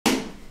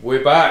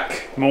We're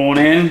back.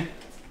 Morning.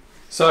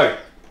 So,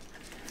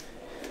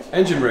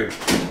 engine room.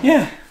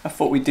 Yeah, I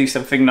thought we'd do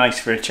something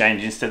nice for a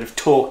change instead of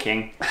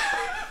talking.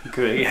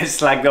 Because we get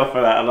slagged off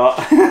for that a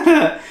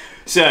lot.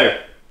 So,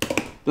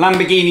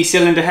 Lamborghini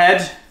cylinder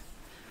head.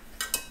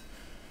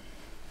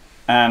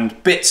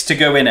 And bits to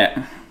go in it.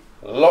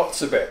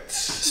 Lots of bits.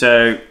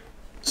 So,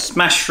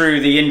 smash through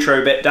the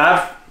intro bit,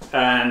 Dav,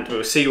 and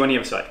we'll see you on the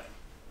other side.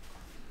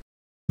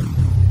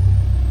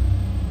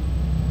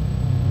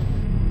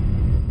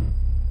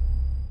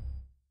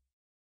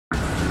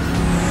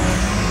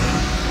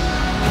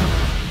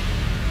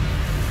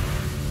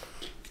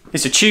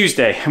 It's a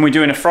Tuesday and we're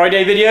doing a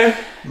Friday video.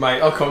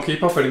 Mate, I can't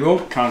keep up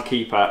anymore. Can't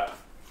keep up,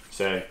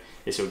 so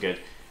it's all good.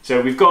 So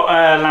we've got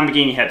a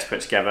Lamborghini head to put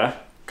together,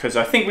 because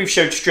I think we've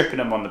showed stripping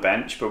them on the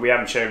bench, but we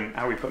haven't shown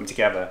how we put them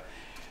together.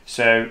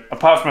 So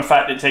apart from the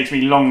fact that it takes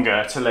me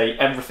longer to lay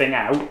everything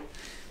out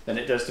than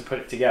it does to put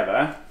it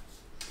together,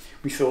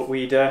 we thought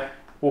we'd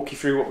walk you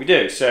through what we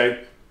do. So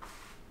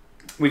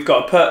we've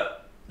got to put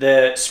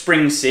the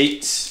spring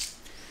seats.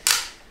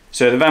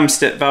 So the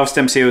valve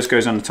stem seals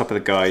goes on the top of the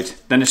guide,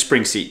 then the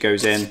spring seat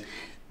goes in,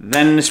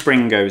 then the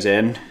spring goes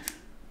in,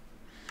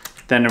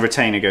 then the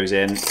retainer goes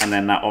in, and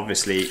then that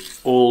obviously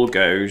all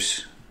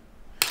goes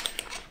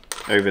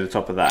over the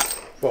top of that.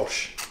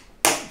 Bosh.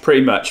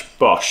 Pretty much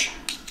bosh.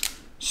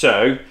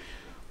 So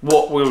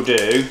what we'll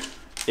do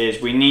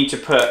is we need to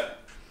put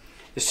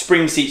the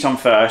spring seats on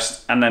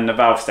first and then the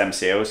valve stem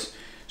seals.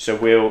 So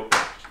we'll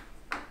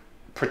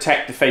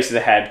protect the face of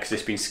the head because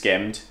it's been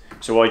skimmed.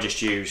 So I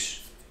just use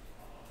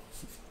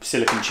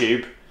silicone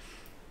tube,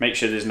 make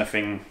sure there's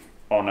nothing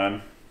on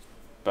them,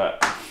 but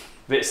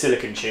a bit of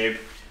silicone tube.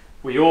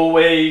 We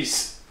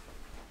always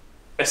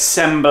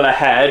assemble a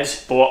head,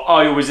 or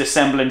I always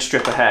assemble and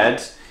strip a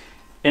head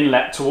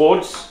inlet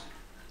towards.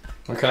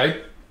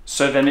 Okay.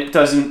 So then it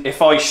doesn't, if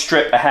I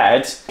strip a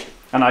head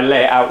and I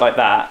lay it out like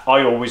that,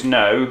 I always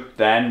know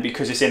then,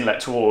 because it's inlet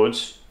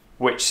towards,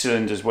 which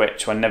cylinder's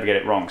which, so I never get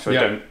it wrong, so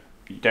you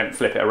don't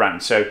flip it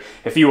around. So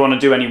if you want to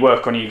do any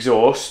work on the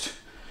exhaust,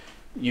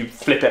 you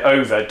flip it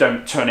over,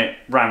 don't turn it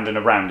round and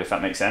around, if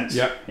that makes sense.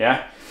 Yeah.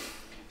 Yeah.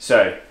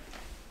 So,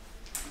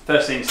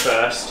 first things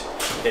first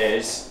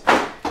is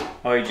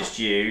I just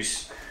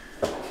use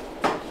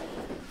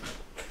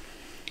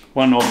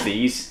one of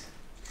these.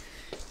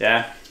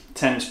 Yeah.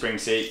 10 spring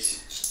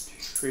seats.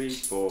 3,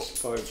 4,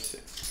 5,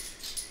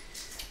 6,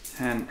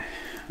 10.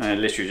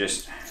 And literally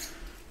just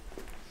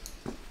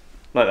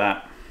like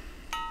that.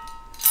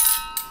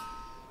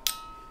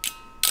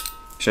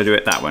 Should I do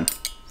it that one?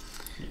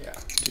 Yeah.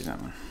 Do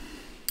that one.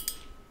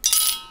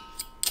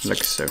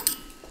 Like so.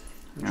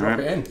 Drop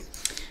it in.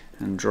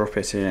 And drop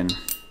it in.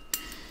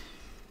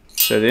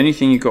 So the only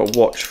thing you've got to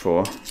watch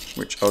for,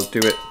 which I'll do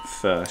it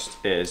first,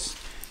 is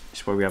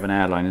where we have an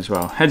airline as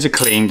well. Heads are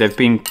cleaned, they've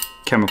been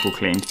chemical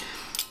cleaned,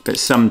 but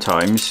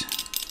sometimes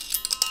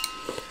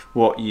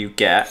what you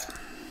get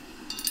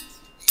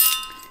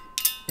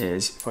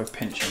is, if I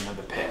pinch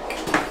another pick,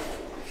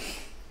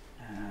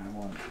 I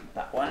want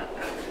that one.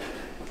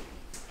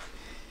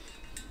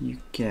 You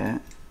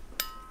get,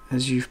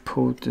 as you've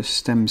pulled the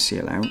stem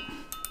seal out,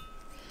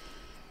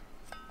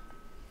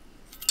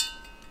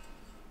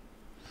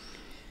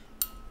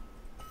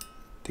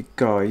 the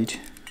guide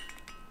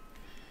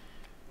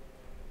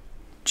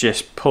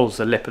just pulls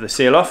the lip of the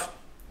seal off.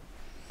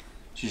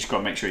 So you just got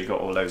to make sure you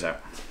got all those out.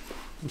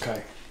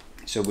 Okay.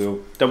 So we'll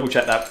double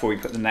check that before we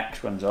put the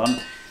next ones on.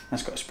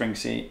 That's got a spring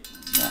seat,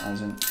 that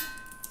hasn't.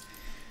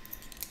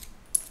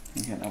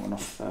 I'll get that one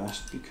off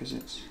first because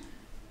it's...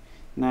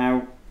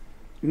 Now,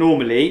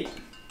 normally,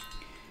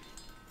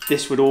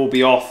 this would all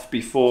be off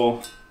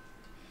before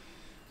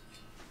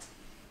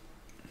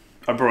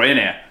I brought it in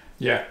here.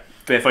 Yeah.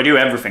 But if I do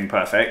everything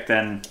perfect,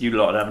 then you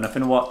lot would have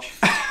nothing to watch.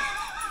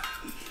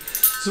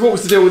 So what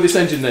was the deal with this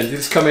engine then? Did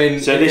this come in?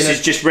 So this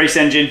is just race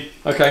engine.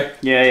 Okay.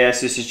 Yeah, yeah,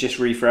 so this is just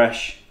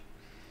refresh.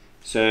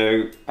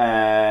 So,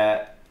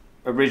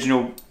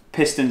 original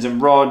pistons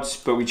and rods,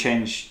 but we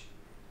changed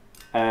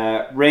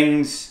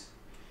rings,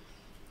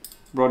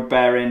 rod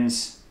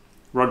bearings,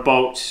 rod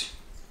bolts,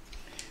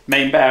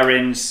 main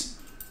bearings.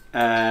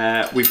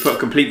 We've put a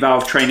complete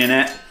valve train in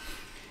it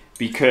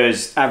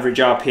because average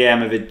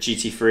RPM of a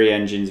GT3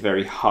 engine is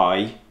very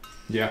high.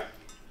 Yeah.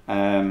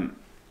 And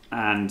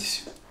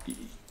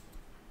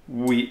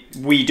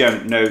we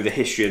don't know the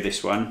history of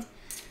this one,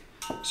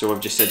 so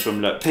I've just said to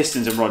him, look,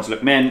 pistons and rods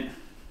look mint,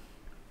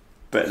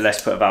 but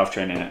let's put a valve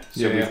train in it.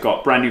 So we've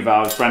got brand new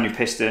valves, brand new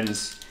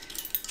pistons,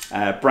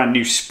 brand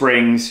new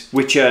springs,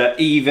 which are,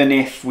 even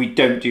if we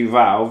don't do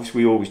valves,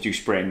 we always do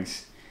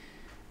springs,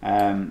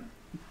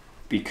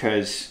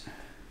 because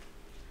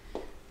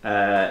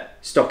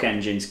stock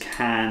engines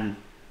can,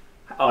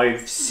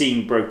 I've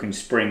seen broken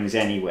springs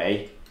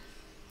anyway,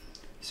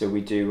 so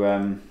we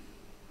do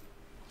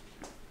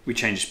we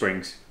change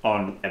springs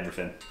on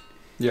everything.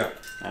 Yeah.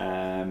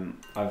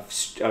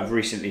 I've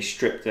recently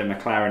stripped a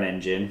McLaren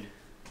engine.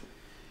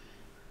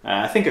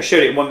 I think I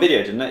showed it in one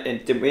video,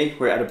 didn't we?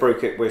 Where it had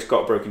where it's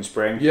got a broken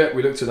spring. Yeah,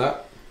 we looked at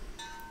that.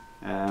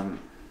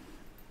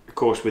 Of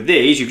course, with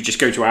these, you could just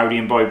go to Audi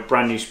and buy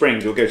brand new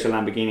springs, or go to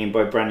Lamborghini and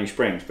buy brand new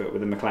springs. But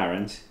with the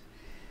McLarens,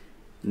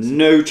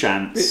 no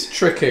chance. It's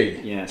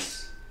tricky.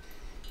 Yes.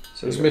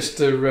 So as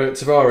Mr.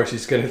 Tavares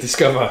is going to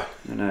discover.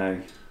 I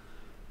know.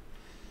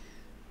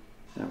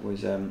 That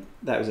was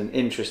an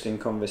interesting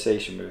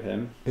conversation with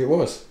him. It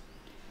was.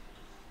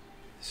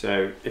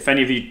 So if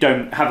any of you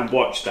haven't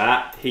watched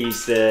that,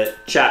 he's the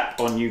chap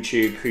on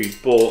YouTube who's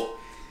bought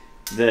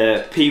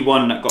the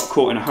P1 that got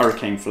caught in a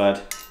hurricane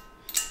flood.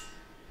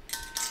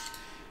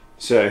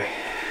 So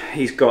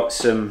he's got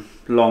some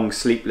long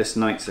sleepless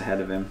nights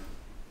ahead of him.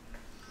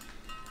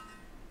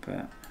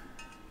 But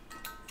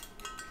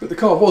the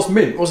car was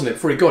mint, wasn't it,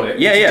 before he got it?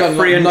 Yeah, yeah, done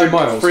 300 like no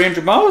miles.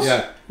 300 miles?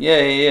 Yeah. Yeah,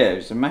 it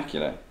was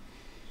immaculate.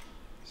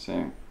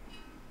 So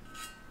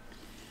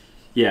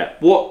yeah,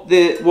 what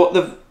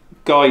the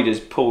guide has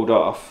pulled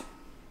off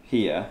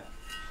here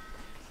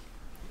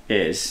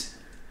is,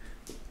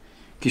 can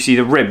you see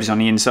the ribs on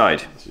the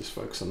inside? Let's just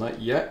focus on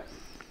that. Yeah.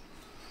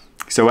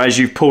 So as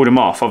you've pulled them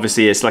off,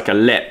 obviously it's like a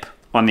lip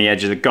on the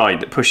edge of the guide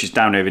that pushes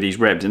down over these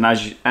ribs, and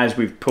as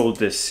we've pulled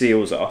the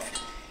seals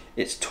off,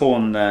 it's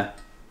torn those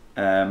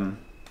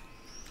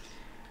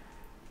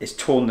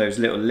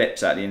little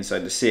lips out the inside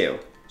the seal.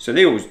 So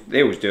they always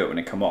do it when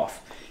they come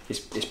off.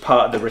 It's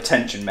part of the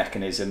retention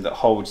mechanism that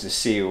holds the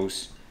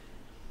seals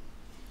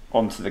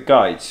onto the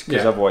guides,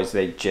 because otherwise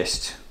they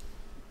just,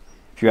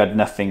 if you had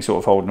nothing sort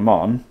of holding them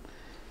on,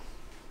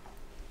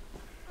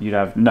 you'd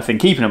have nothing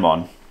keeping them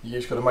on. You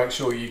just got to make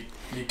sure you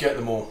get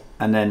them all.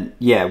 And then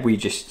we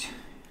just,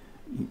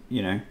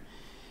 you know,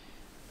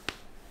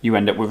 you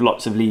end up with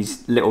lots of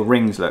these little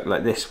rings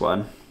like this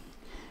one.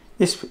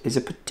 This is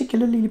a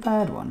particularly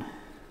bad one.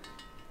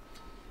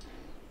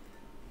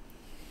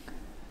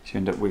 So you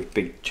end up with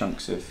big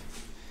chunks of,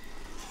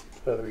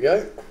 There we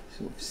go.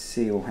 sort of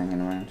seal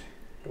hanging around.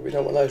 We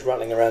don't want those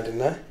rattling around in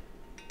there.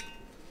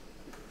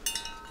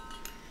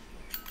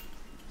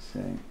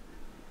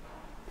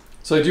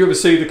 So do you ever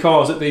see the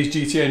cars that these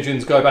GT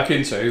engines go back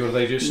into, or are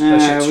they just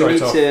they're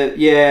straight off?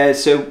 Yeah,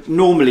 so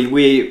normally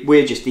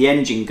we're just the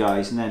engine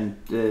guys, and then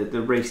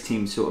the race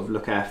teams sort of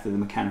look after the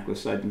mechanical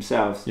side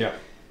themselves. Yeah.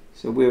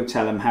 So we'll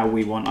tell them how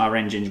we want our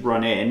engines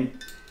run in,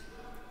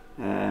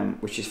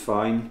 which is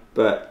fine,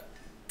 but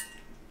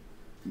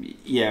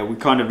yeah, we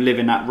kind of live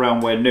in that realm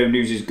where no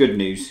news is good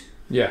news.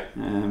 Yeah.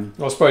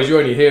 I suppose you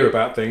only hear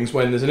about things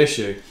when there's an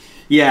issue.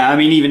 Yeah, I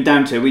mean, even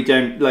down to they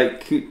don't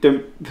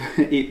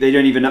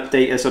even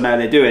update us on how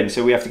they're doing,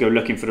 so we have to go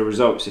looking for the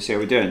results to see how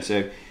we're doing.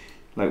 So,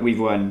 like, we've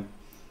won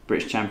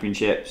British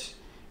Championships,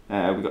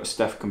 we've got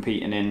stuff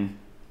competing in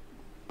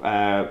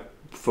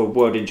for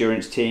World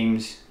Endurance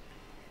teams.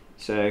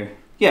 So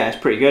yeah, it's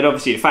pretty good.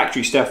 Obviously, the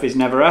factory stuff is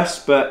never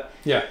us, but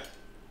yeah,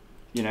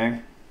 you know,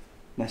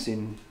 that's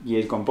in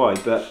years gone by.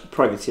 But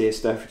privateer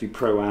stuff, we do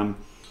Pro-Am,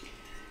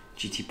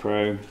 GT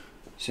Pro,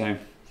 so.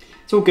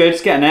 It's all good,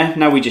 it's getting there.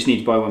 Now we just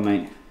need to buy one,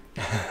 mate.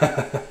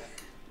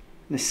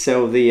 Let's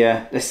sell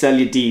your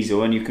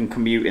diesel and you can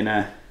commute in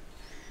a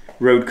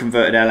road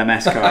converted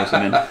LMS car or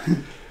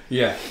something.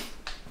 Yeah.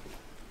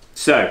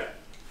 So,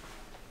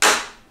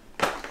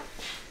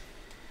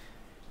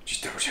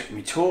 just double check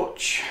my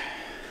torch.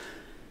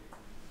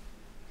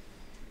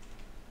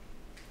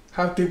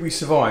 How did we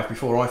survive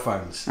before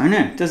iPhones? I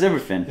know, it does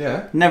everything.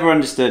 Yeah. Never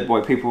understood why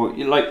people,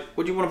 like,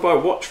 what do you want to buy a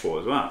watch for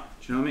as well?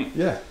 Do you know what I mean?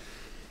 Yeah.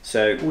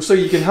 So, well, so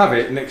you can have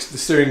it next to the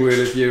steering wheel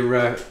of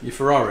your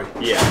Ferrari.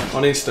 Yeah.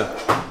 On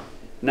Insta.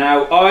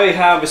 Now I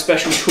have a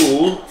special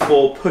tool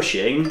for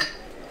pushing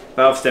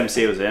valve stem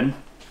seals in.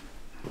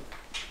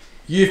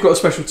 You've got a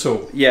special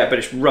tool. Yeah, but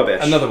it's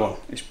rubbish. Another one.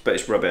 But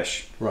it's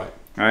rubbish. Right.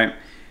 Right.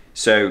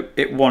 So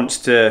it wants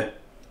to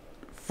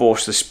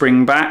force the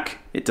spring back.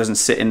 It doesn't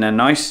sit in there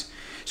nice.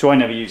 So I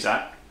never use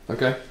that.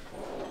 Okay.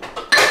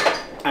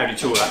 How do you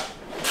tool that?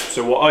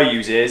 So what I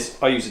use is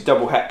I use a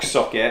double hex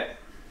socket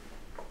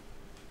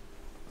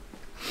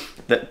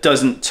that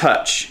doesn't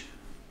touch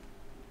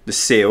the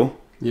seal.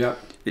 Yeah.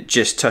 It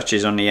just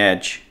touches on the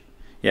edge.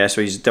 Yeah,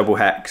 so I use a double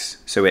hex,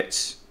 so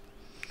it's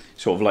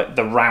sort of like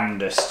the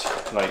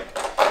roundest like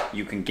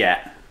you can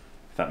get,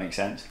 if that makes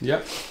sense.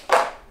 Yep.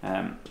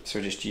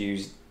 So just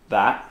use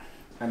that,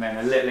 and then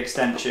a little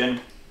extension,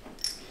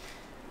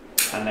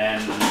 and then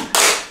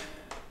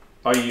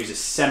I use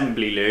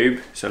assembly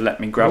lube. So let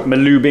me grab my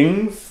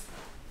lubings.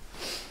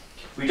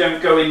 We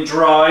don't go in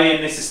dry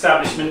in this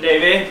establishment,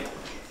 Davey.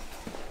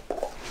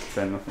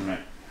 Fair nothing, right?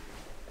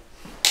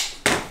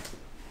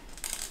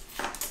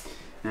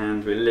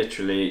 And we're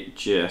literally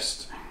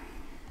just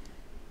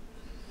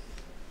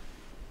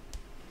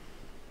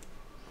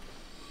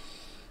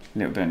a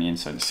little bit on the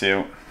inside of the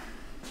seal.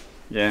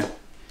 Yeah.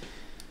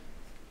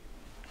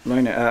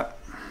 Line it up.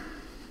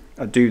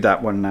 I'll do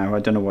that one now. I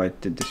don't know why I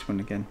did this one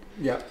again.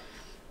 Yeah.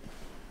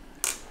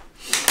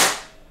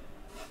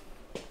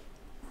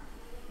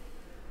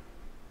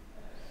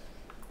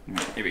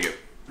 Here we go. Here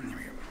we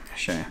go. I'll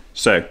show you.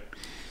 So,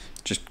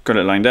 just got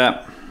it lined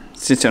up.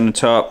 Sit it on the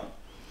top.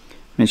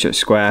 Make sure it's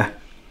square.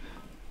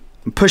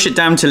 And push it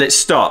down till it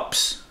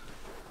stops.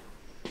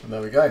 And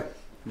there we go.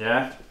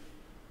 Yeah.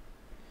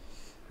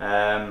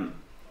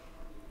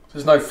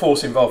 There's no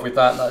force involved with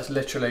that. That's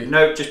literally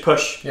no, just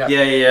push. Yeah.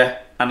 Yeah.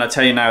 And I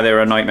tell you now, they're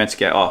a nightmare to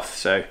get off.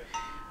 So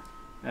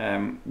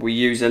we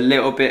use a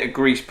little bit of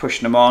grease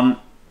pushing them on.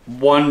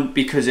 One,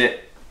 because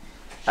it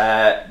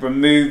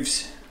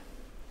removes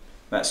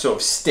that sort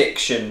of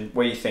stiction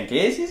where you think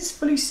is this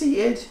fully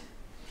seated.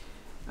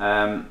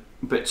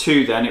 But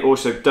two, then it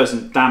also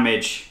doesn't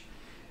damage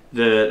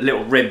the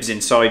little ribs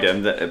inside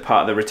them that are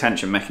part of the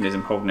retention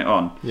mechanism holding it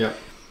on. Yeah.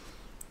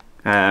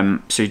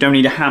 So you don't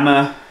need a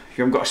hammer.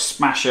 You haven't got to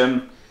smash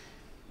them.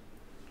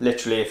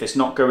 Literally, if it's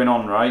not going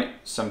on right,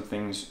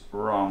 something's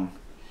wrong.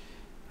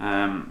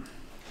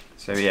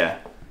 So yeah,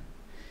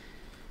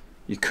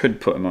 you could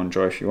put them on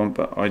dry if you want,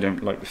 but I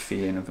don't like the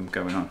feeling of them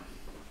going on.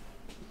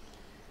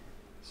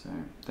 So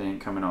they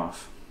ain't coming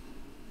off.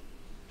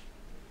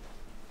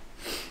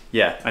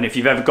 Yeah, and if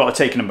you've ever got to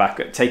take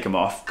them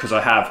off, because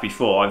I have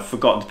before, I've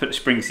forgotten to put the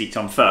spring seats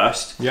on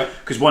first. Yep.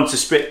 Because once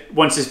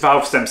this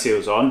valve stem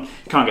seal's on,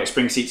 you can't get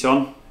spring seats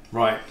on.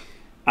 Right.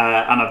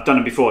 And I've done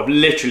it before. I've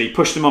literally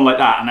pushed them on like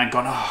that and then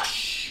gone, oh,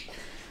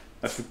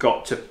 I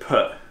forgot to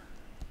put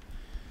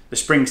the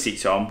spring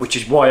seats on, which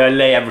is why I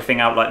lay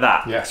everything out like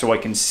that. Yeah. So I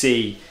can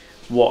see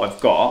what I've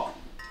got.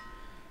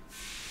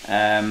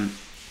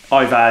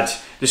 I've had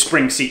the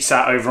spring seat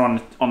sat over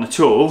on the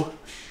tool,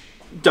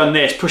 done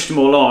this, pushed them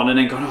all on, and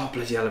then gone, oh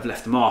bloody hell, I've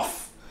left them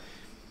off.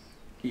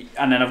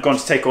 And then I've gone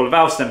to take all the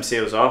valve stem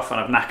seals off, and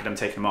I've knackered them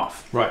taking them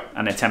off. Right.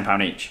 And they're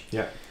 £10 each.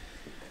 Yeah.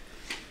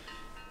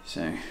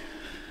 So.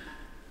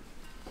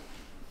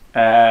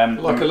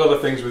 Like a lot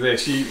of things with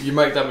this, you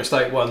make that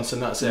mistake once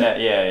and that's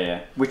it.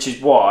 Yeah. Which is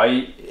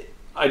why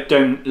I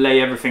don't lay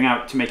everything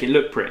out to make it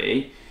look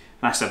pretty.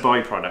 That's a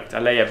byproduct. I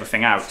lay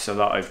everything out so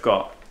that I've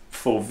got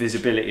full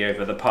visibility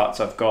over the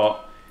parts I've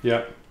got.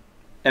 Yeah.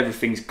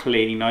 Everything's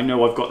clean. I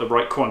know I've got the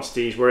right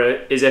quantities.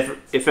 Whereas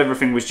if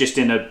everything was just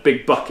in a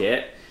big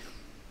bucket,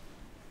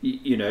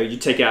 you know, you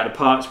take it out of the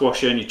parts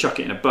washer and you chuck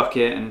it in a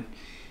bucket and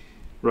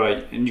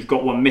you've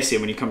got one missing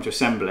when you come to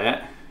assemble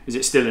it. Is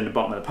it still in the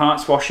bottom of the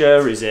parts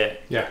washer? Is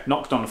it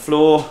knocked on the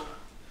floor?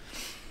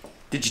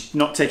 Did you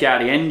not take it out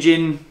of the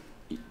engine?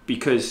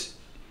 Because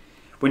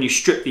when you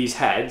strip these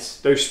heads,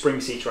 those spring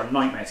seats are a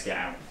nightmare to get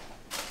out.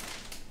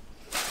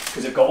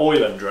 Because they've got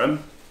oil under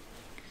them.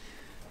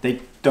 They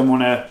don't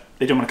want to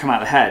come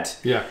out of the head.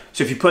 Yeah.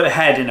 So if you put the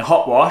head in a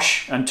hot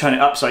wash and turn it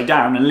upside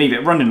down and leave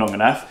it running long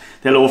enough,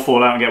 they'll all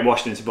fall out and get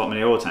washed into the bottom of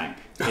the oil tank,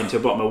 into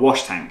the bottom of a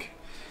wash tank.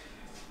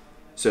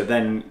 So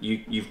then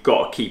you've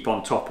got to keep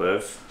on top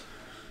of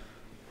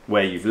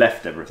where you've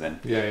left everything.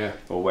 Yeah.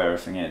 Or where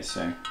everything is.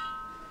 So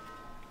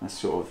that's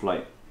sort of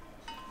like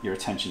your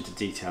attention to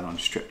detail on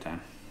strip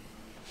down.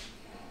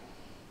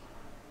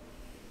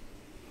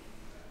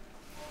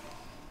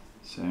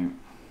 So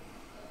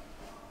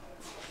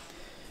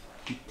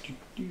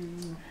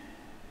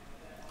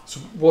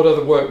what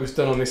other work was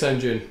done on this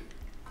engine?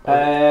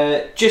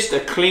 Just a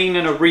clean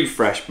and a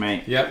refresh,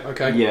 mate. Yeah,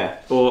 okay. Yeah,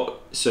 so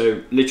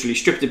literally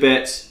strip the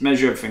bits,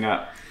 measure everything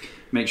up,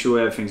 make sure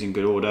everything's in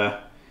good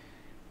order,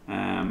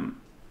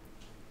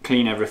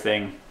 clean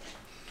everything,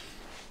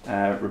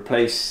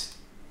 replace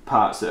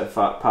parts that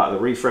are part of the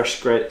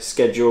refresh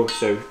schedule,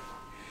 so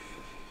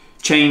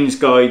chains,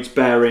 guides,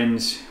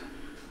 bearings,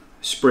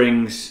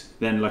 springs.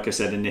 Then, like I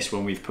said, in this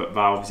one we've put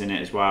valves in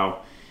it as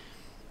well.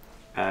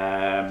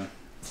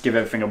 Give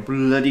everything a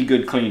bloody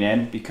good clean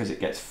in because it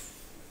gets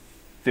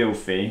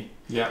filthy.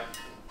 Yeah.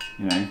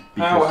 You know.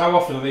 How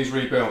often are these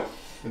rebuilt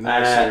in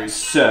the series?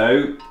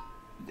 So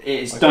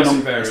it's done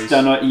on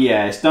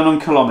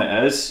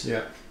kilometers.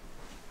 Yeah.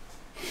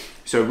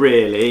 So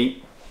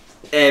really,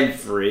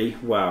 you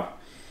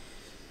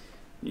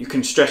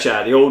can stretch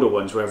out the older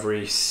ones were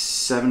every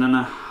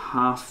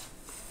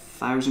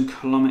 7,500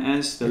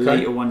 kilometers. The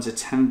later ones are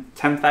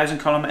 10,000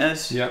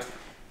 kilometers. Yeah.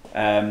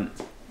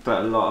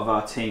 But a lot of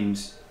our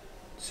teams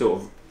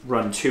sort of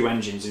run 2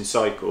 engines in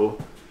cycle,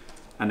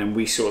 and then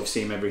we sort of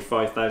see them every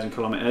 5,000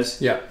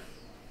 kilometers. Yeah.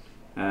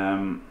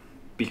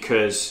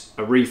 Because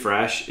a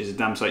refresh is a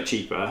damn sight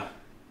cheaper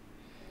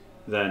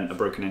than a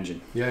broken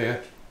engine.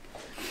 Yeah.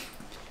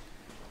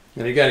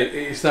 And again,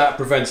 it's that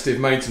preventative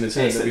maintenance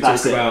that we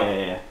talk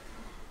about.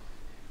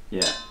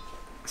 Yeah.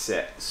 That's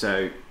it.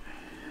 So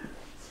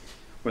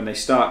when they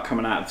start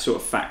coming out of sort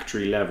of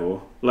factory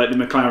level, like the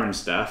McLaren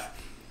stuff,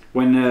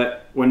 when the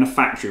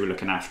factory were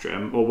looking after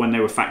them, or when they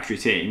were factory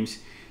teams,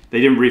 they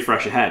didn't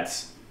refresh the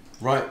heads.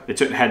 Right. They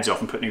took the heads off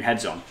and put new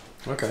heads on.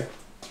 Okay.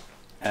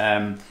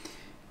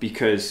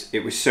 Because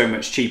it was so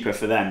much cheaper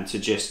for them to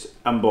just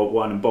unbolt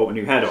one and bolt a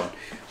new head on.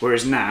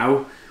 Whereas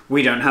now,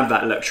 we don't have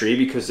that luxury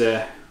because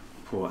they're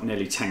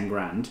nearly 10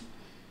 grand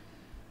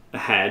a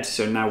head.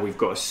 So now we've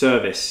got to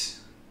service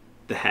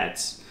the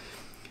heads.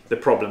 The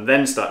problem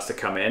then starts to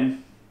come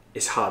in.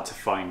 It's hard to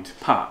find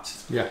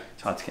parts. Yeah.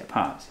 It's hard to get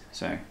parts.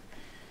 So.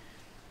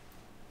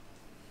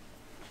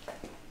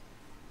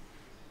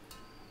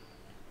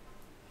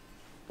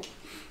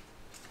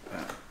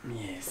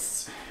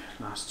 Yes,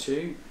 last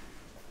 2.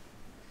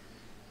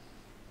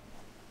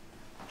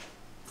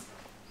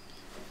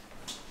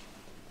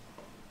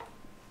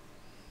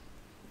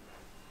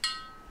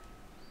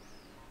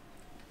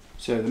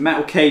 So the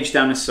metal cage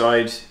down the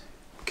side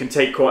can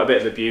take quite a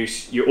bit of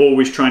abuse. You're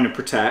always trying to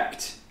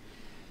protect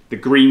the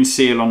green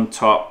seal on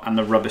top and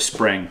the rubber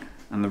spring.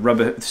 And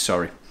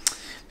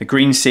the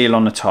green seal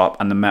on the top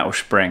and the metal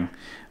spring.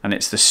 And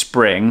it's the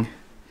spring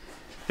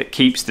that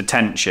keeps the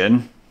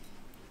tension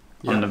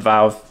on the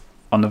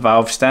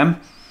valve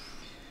stem.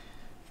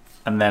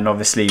 And then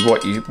obviously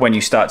when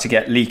you start to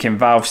get leaking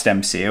valve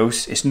stem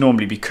seals, it's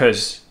normally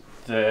because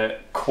the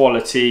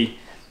quality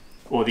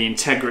or the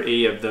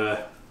integrity of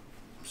the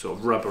sort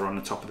of rubber on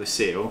the top of the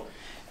seal,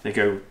 they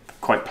go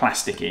quite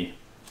plasticky.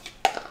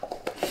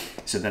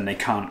 So then they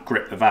can't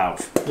grip the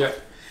valve. Yeah.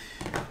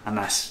 And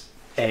that's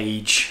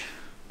age,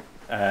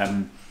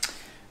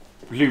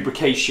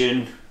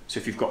 lubrication. So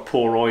if you've got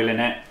poor oil in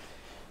it,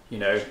 you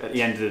know, at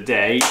the end of the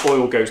day,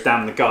 oil goes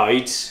down the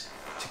guides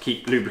to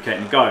keep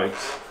lubricating the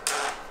guides.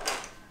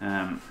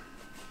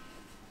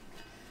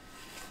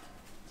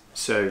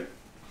 So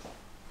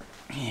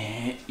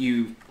yeah,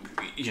 you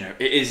know,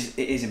 it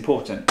is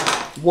important.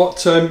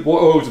 What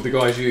oil do the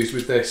guys use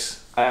with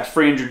this?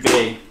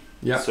 300V.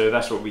 Yeah. So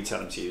that's what we tell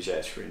them to use. Yeah,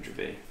 it's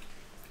 300V.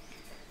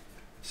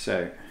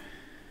 So.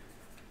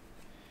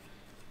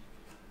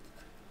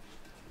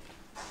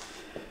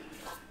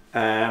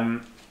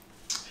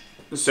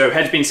 So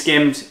head's been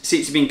skimmed,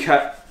 seats have been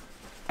cut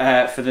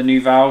for the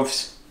new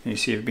valves. You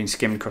see they've been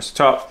skimmed across the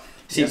top.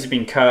 Seats have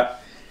been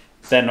cut.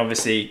 Then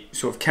obviously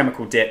sort of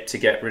chemical dip to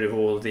get rid of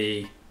all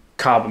the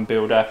carbon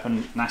build-up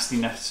and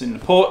nastiness in the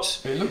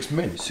ports. It looks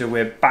mint. So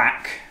we're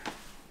back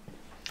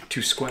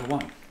to square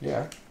one.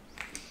 Yeah.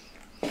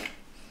 Do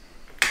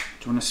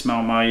you want to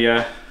smell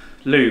my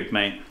lube,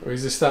 mate? Or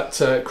is this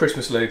that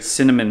Christmas lube?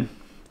 Cinnamon.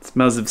 It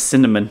smells of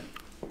cinnamon.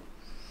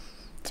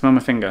 Smell my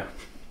finger.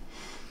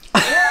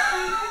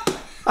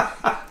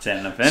 It's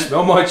anything.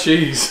 Smell my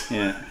cheese.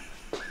 Yeah.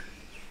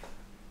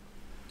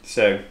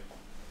 So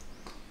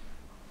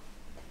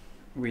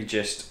we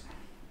just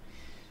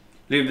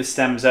lube the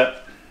stems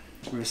up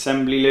with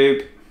assembly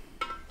lube.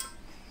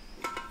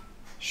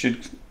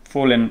 Should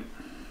fall in.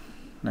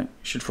 No,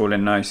 should fall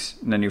in nice,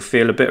 and then you'll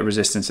feel a bit of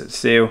resistance at the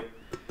seal,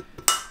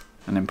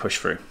 and then push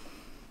through.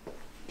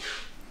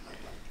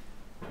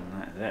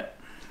 And that's it.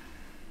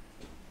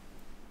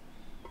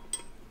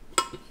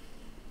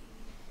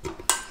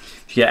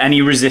 If you get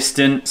any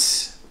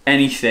resistance,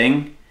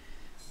 anything,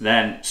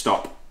 then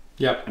stop.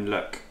 Yep. And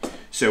look.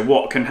 So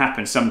what can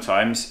happen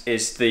sometimes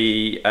is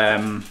the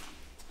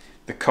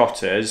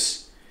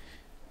cotters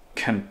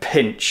can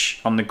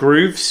pinch on the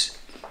grooves.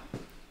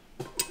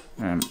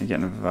 You're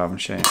getting a valve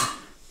and shit.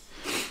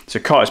 So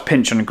cotters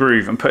pinch on the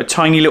groove and put a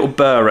tiny little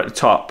burr at the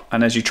top,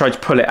 and as you try to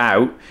pull it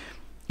out,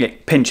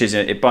 it pinches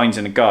it, it binds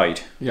in a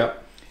guide.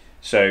 Yep.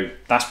 So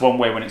that's one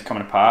way when it's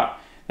coming apart.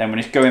 Then when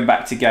it's going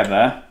back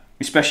together,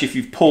 especially if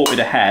you've ported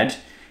ahead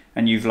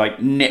and you've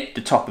like nipped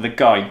the top of the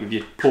guide with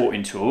your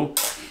porting tool,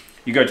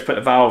 you go to put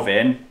the valve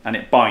in and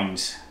it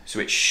binds. So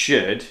it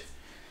should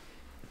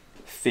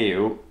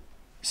feel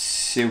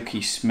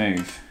silky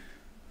smooth,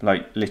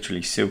 like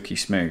literally silky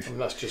smooth. And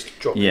that's just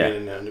dropping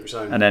in and its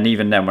own. And then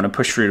even then, when I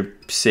push through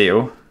the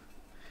seal,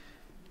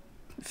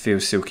 it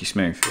feels silky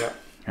smooth. Yeah.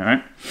 All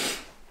right.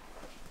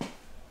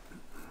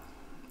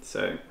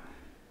 So.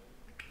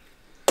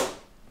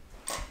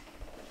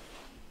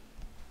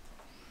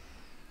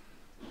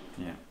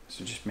 Yeah.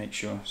 So just make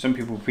sure. Some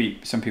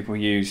people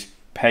use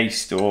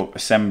paste or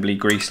assembly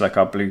grease, like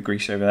our blue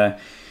grease over there.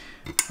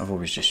 I've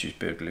always just used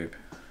bird lube.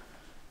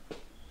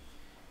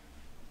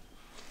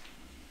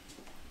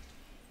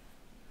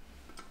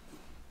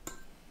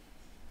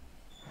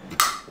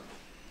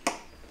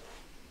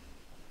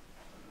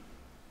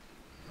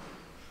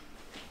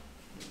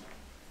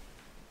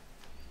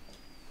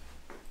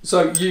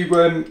 So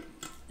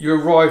you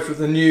arrived with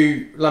the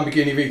new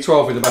Lamborghini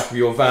V12 in the back of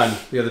your van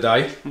the other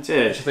day. I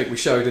did. Which I think we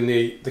showed in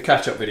the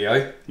catch-up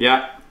video.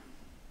 Yeah.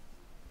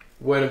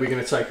 When are we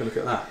going to take a look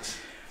at that?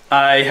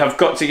 I have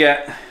got to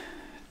get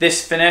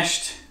this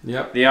finished.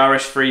 Yep. The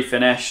RS3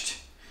 finished,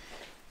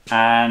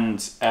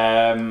 and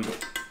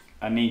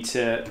I need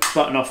to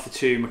button off the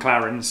two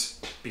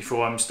McLarens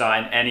before I'm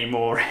starting any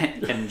more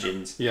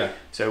engines. Yeah.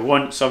 So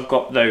once I've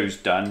got those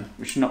done,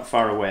 which is not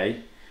far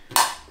away,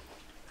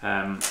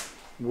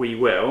 we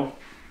will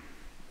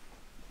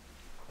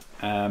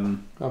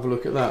have a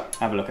look at that.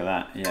 Have a look at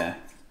that, yeah.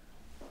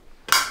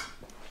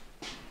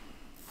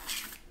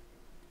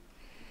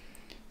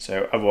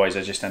 So otherwise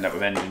I just end up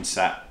with engines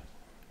sat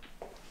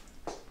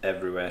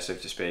everywhere, so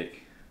to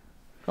speak.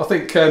 I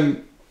think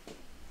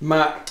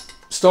Matt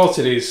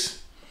started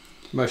his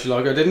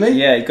Murcielago, didn't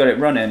he? Yeah, he got it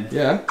running.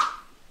 Yeah.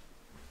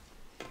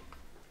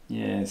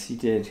 Yes, he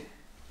did.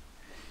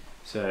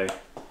 So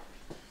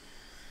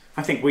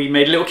I think we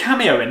made a little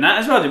cameo in that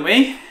as well, didn't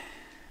we?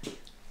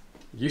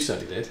 You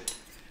certainly did.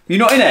 You're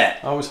not in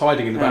it? I was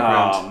hiding in the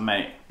background. Oh,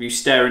 mate. Were you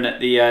staring at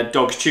the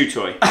dog's chew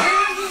toy?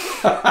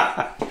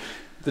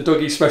 The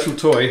doggy's special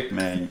toy.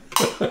 Mate.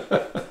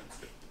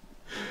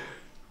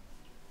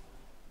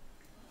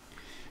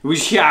 It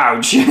was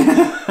huge.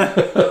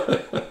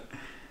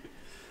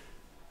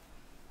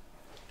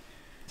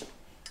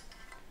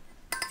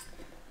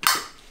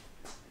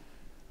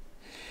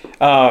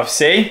 Oh,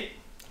 see?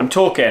 I'm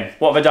talking.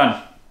 What have I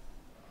done?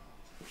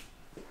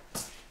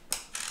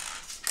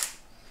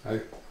 Oh.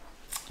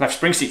 Left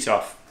spring seats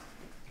off.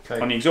 Okay.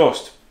 On the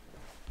exhaust.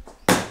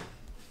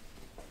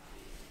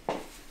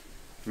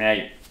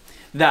 Mate,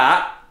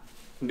 that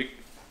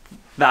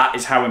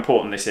is how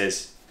important this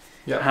is.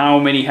 Yep. How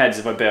many heads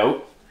have I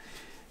built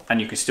and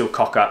you can still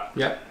cock up?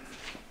 Yep.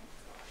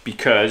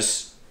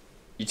 Because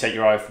you take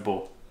your eye off the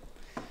ball.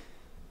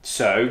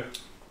 So,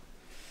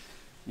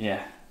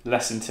 yeah,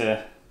 lesson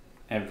to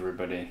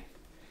everybody.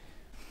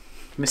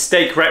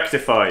 Mistake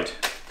rectified.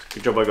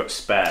 Good job I got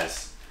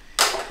spares.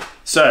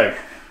 So,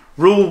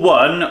 rule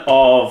 1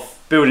 of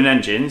building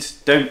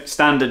engines, don't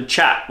stand and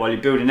chat while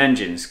you're building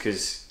engines,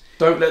 because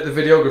don't let the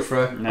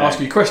videographer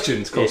ask you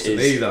questions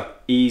constantly either.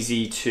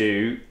 Easy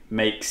to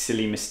make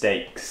silly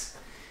mistakes.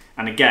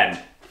 And again,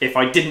 if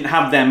I didn't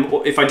have them,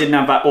 if I didn't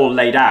have that all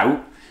laid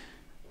out,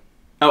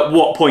 at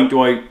what point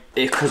do I,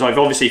 because I've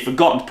obviously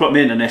forgotten to put them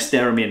in and they're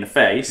staring me in the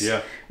face,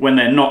 yeah. When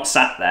they're not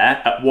sat there,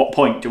 at what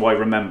point do I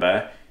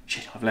remember,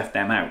 shit, I've left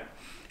them out?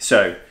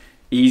 So,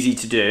 easy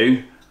to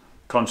do,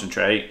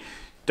 concentrate,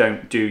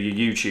 don't do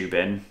your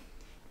YouTubing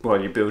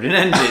while you're building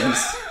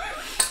engines.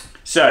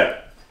 So,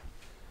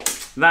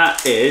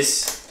 that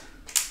is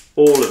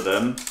all of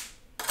them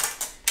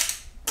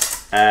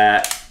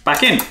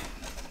back in.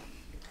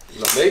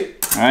 Lovely.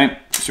 All right,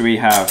 so we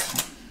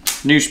have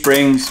new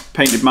springs,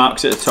 painted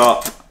marks at the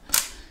top,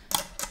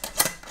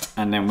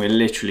 and then we're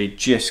literally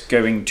just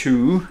going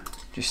to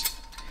just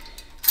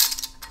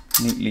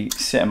neatly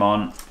set them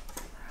on,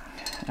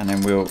 and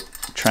then we'll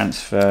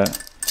transfer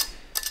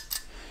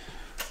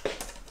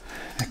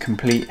the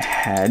complete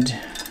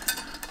head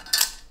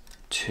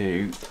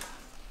to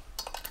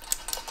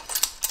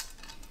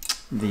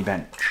the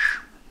bench.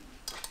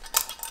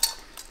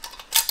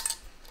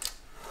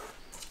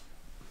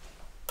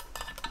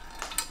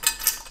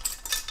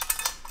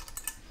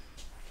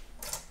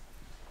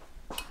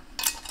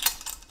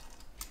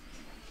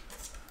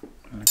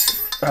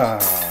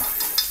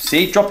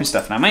 See, dropping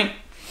stuff now, mate.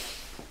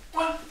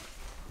 1,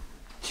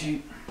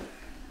 2.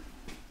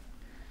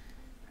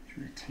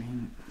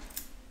 Clean.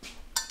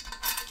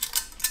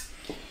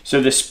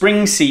 So the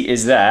spring seat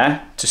is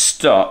there to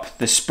stop.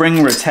 The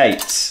spring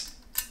rotates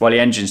while the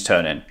engine's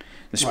turning.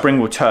 The spring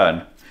will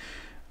turn.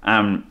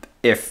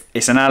 If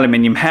it's an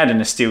aluminium head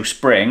and a steel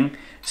spring,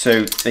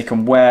 so they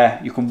can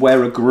you can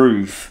wear a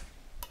groove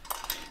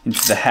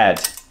into the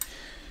head.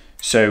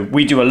 So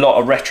we do a lot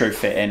of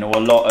retrofitting, or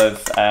a lot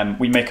of,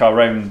 we make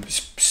our own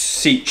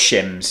seat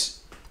shims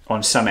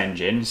on some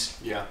engines.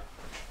 Yeah.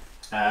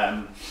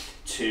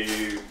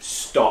 To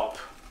stop,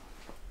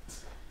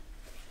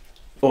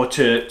 or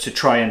to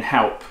try and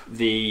help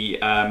the,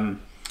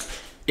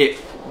 it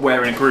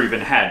wearing a groove in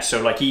the head.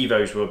 So like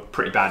Evos were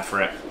pretty bad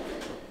for it.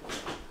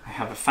 I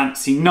have a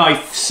fancy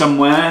knife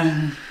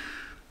somewhere.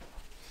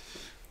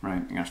 Right,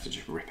 I'm gonna have to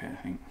just rip it, I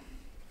think.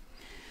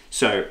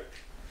 So,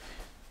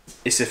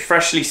 it's a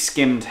freshly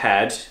skimmed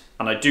head,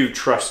 and I do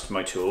trust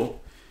my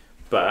tool,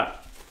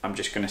 but I'm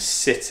just going to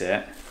sit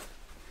it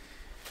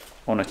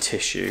on a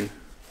tissue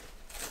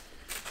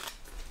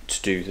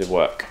to do the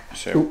work.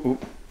 So,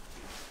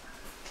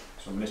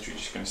 so I'm literally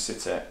just going to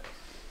sit it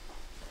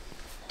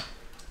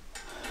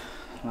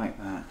like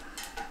that,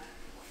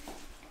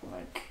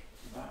 like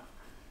that.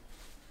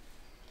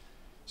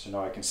 So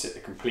now I can sit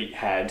the complete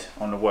head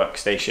on the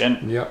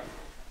workstation. Yep.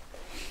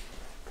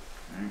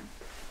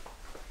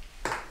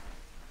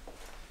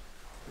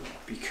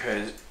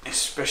 Because,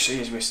 especially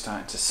as we're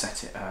starting to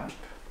set it up,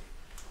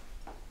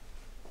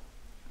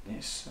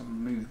 there's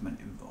some movement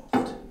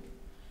involved.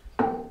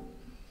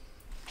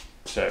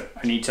 So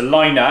I need to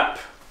line up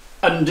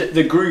under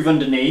the groove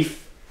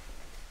underneath,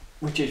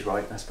 which is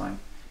right, that's fine,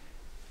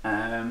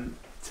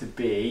 to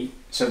be,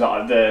 so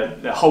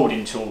that the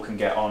holding tool can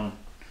get on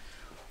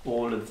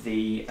all of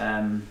the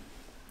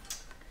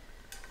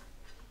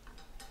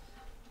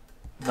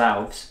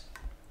valves.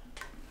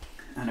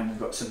 And then we've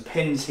got some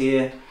pins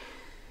here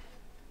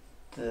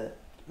that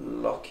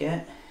lock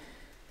it.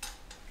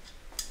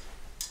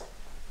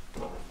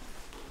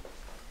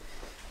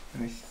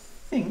 I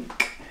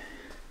think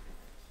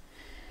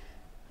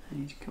I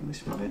need to come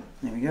this way a bit.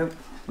 There we go,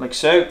 like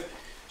so.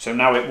 So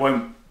now it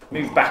won't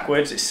move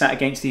backwards, it's sat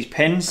against these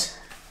pins.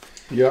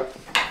 Yep.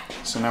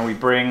 So now we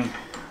bring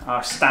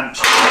our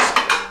stanchions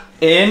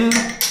in.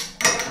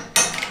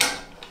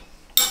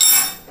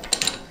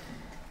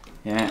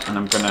 Yeah, and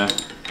I'm gonna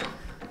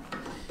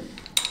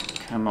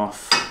come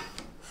off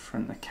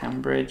front of the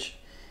cam-bridge,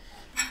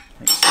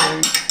 like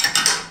so.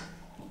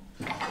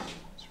 So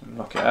we'll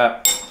lock it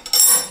up,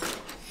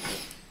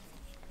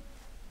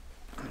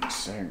 like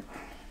so.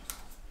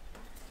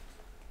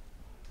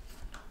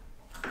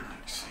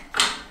 Like so.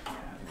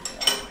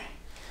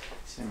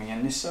 Same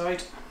again this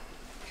side.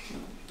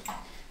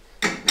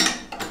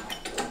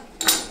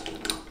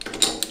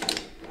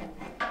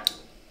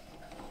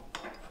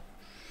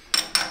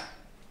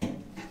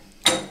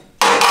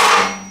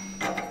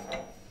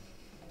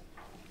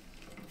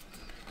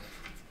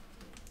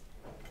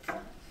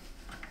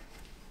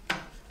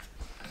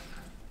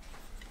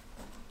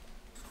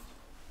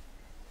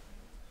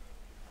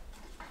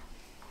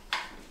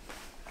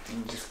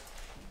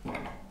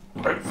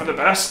 for the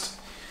best.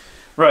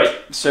 Right,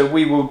 so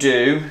we will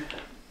do,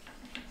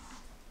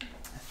 I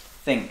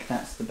think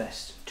that's the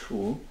best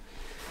tool.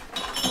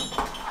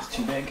 It's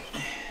too big.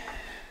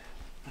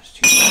 That's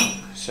too big.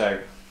 So,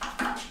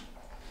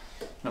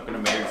 not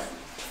going to move.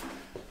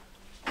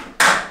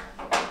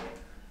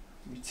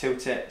 We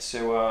tilt it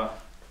so our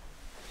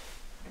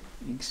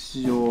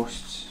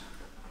exhausts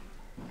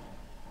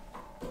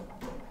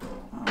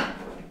are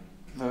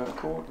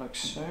vertical, like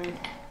so.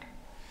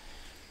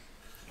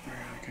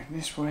 Go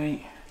this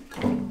way.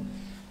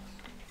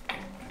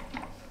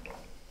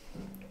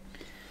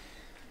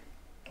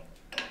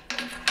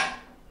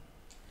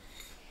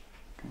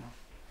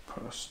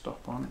 Put a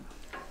stop on.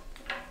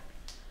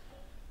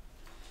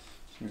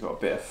 We've got a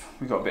bit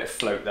of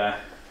float there.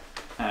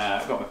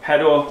 I've got my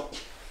pedal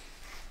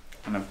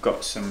and I've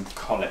got some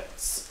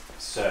collets.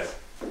 So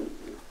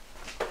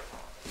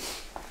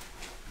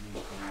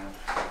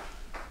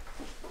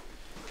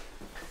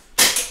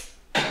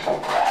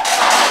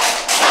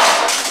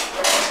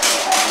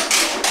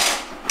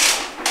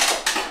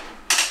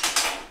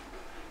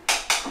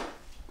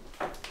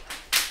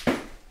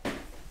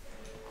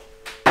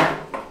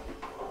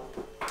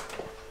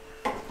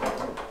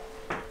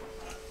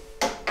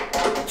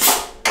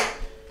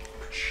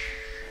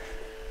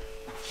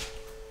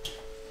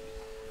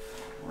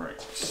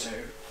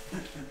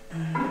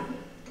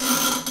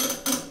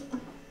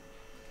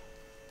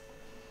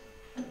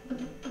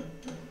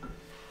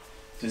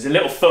there's a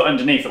little foot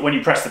underneath it. When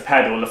you press the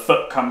pedal, the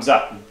foot comes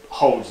up and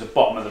holds the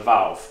bottom of the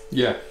valve.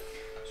 Yeah.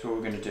 So what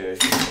we're going to do is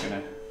we're just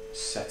going to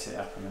set it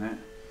up a minute.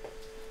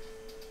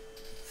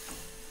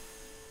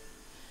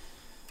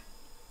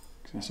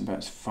 That's about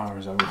as far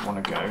as I would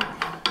want to go.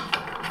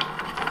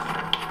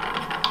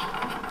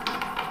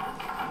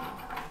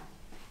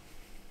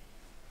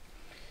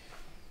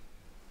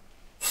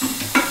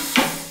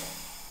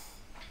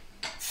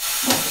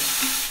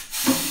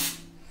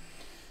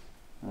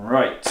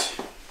 Right,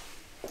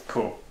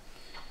 cool.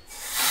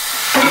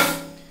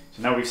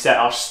 So now we've set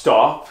our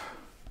stop.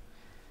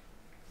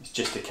 It's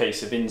just a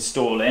case of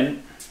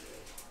installing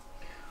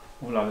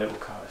all our little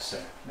cars. So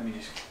let me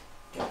just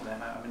get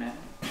them out of a minute.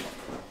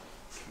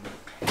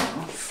 Clean them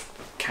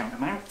off, count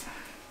them out.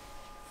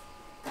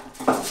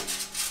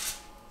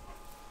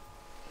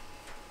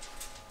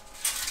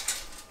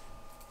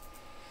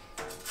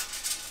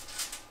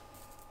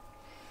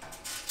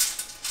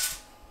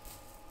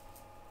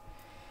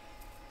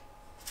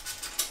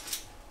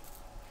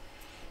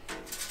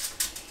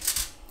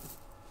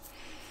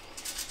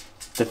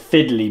 The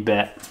fiddly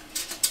bit.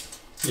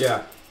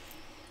 Yeah.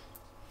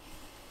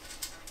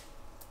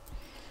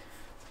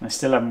 I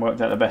still haven't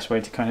worked out the best way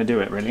to kind of do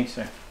it, really.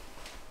 So.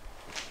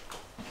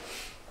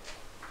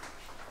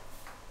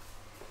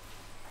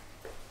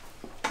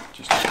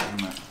 Just getting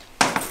that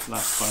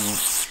last final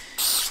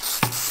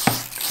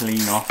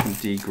clean off and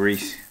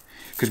degrease.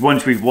 Because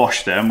once we've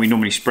washed them, we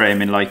normally spray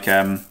them in like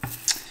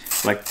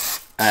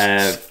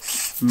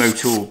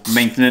motor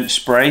maintenance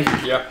spray.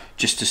 Yeah.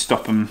 Just to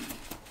stop them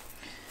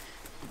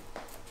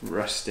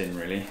rusting,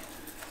 really.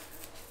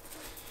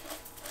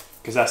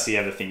 Because that's the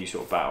other thing you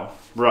sort of battle.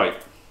 Right.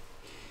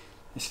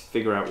 Let's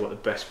figure out what the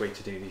best way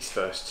to do these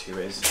first two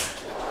is.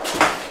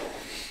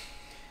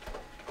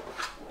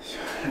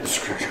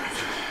 Screwdriver.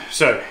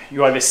 So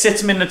you either sit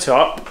them in the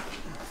top.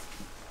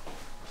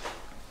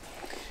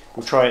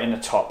 We'll try it in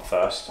the top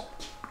first.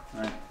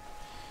 Right.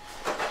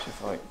 So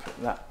if I put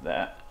that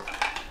there,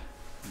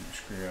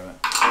 screwdriver.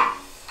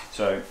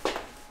 So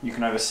you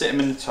can either sit them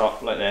in the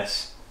top like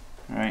this,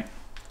 right?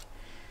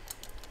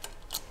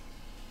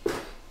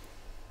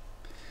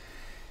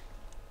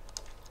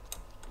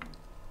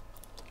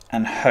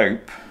 And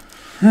hope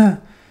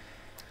that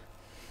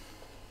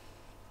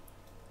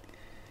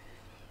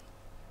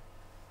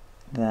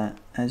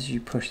as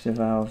you push the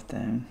valve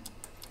down,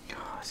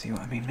 see what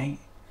I mean, mate?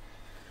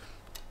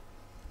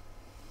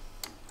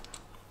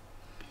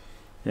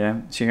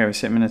 Yeah, so you go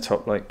sit them in the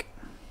top like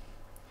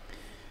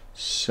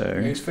so.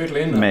 It's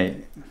fiddly, isn't it?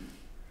 Mate,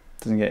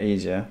 doesn't get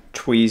easier.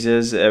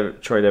 Tweezers,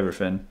 tried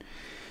everything.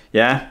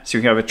 Yeah, so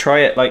we can either try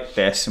it like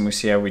this and we'll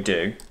see how we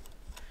do.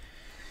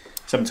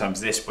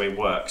 Sometimes this way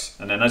works,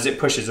 and then as it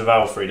pushes the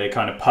valve through, they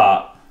kind of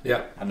part.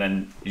 Yeah. And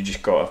then you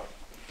just gotta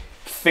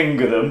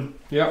finger them.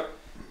 Yeah.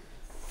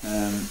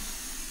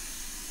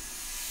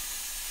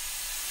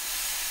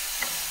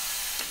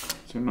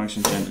 So nice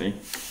and gently.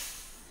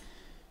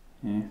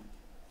 Yeah.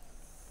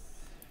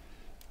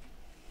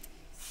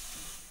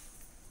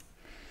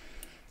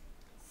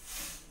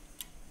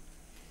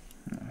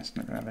 No, it's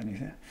not gonna have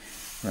anything.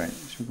 Right,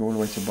 so we go all the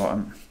way to the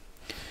bottom.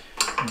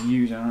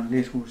 Use our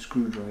little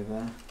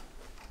screwdriver.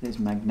 It's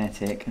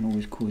magnetic and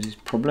always causes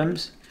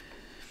problems.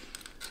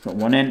 Got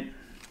one in,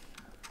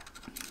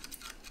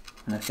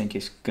 and I think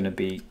it's going to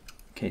be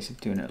a case of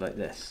doing it like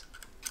this.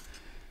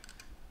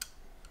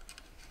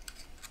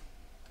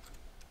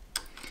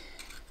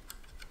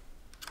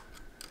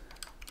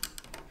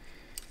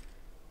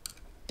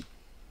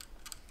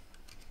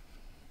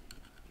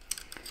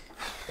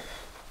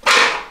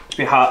 To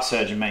be a heart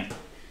surgeon, mate.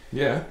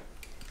 Yeah.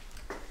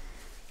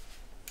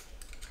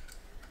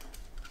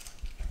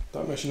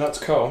 Much nuts,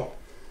 Carl.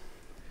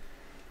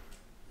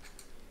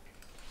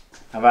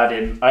 I'd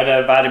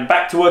have had him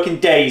back to work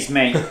in days,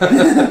 mate.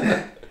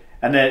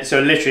 And then,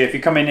 so literally, if you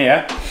come in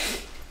here,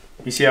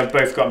 you see I've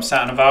both got them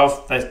sat on a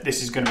valve.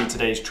 This is going to be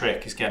today's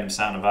trick, is getting them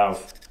sat on a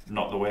valve,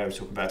 not the way I was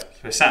talking about.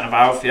 So sat on a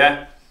valve,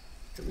 yeah?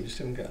 Let me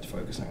just even get it to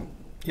focus now.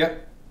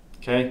 Yep.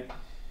 Okay.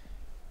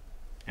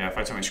 Yeah, if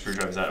I take my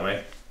screwdrivers out of the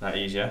way, that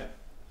easier.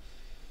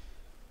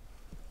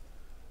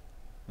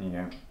 There you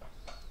go.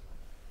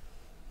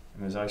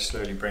 And as I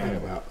slowly bring Hang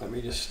it about, let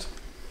me just...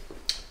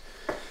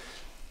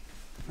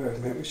 Bear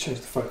with me, let me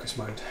change the focus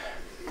mode.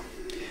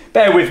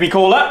 Bear with me,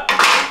 caller.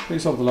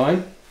 Please hold the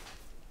line.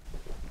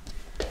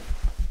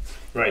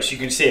 Right, so you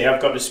can see I've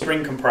got the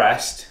spring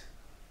compressed,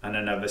 and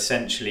then I've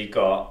essentially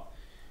got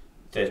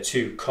the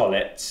two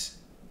collets,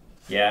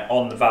 yeah,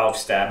 on the valve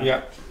stem,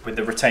 yeah, with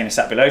the retainer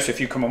sat below. So if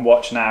you come and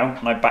watch now,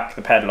 and I back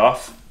the pedal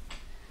off,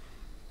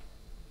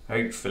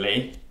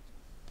 hopefully,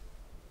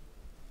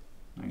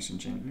 nice and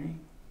gently,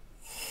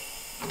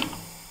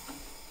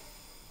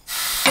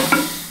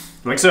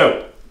 like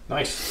so.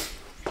 Nice.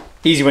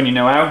 Easy when you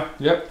know how.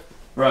 Yep.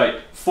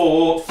 Right,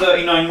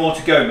 39 more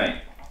to go,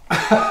 mate.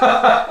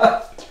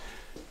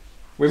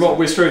 We might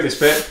whiz through this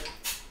bit.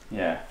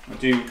 Yeah, I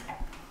do.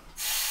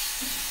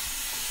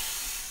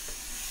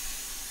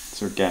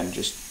 So again,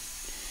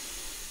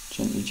 just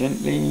gently,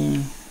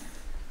 gently.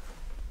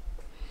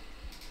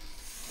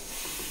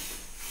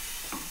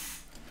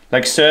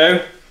 Like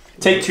so.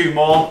 Take 2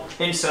 more,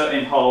 insert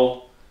in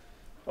hole.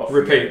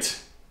 Repeat.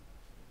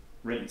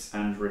 Rinse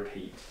and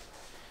repeat.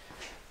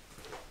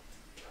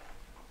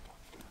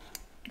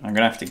 I'm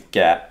going to have to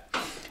get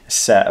a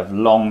set of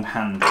long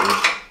handled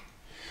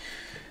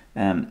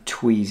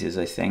tweezers,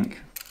 I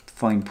think.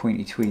 Fine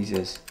pointy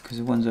tweezers, because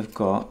the ones I've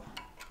got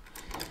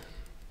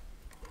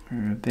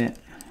are a bit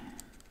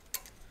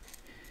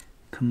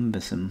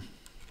cumbersome.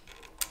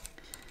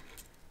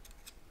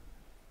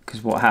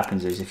 Because what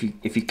happens is if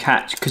you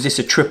catch, because it's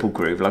a triple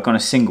groove, like on a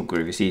single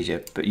groove it's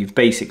easier, but you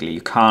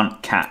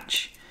can't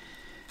catch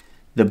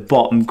the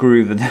bottom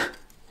groove of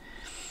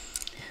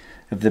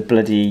the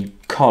bloody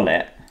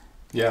collet.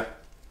 Yeah.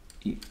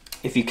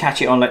 If you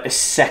catch it on like the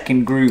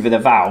second groove of the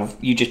valve,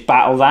 you just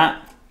battle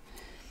that.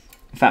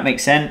 If that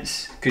makes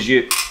sense, because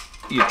you're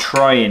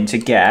trying to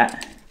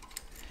get.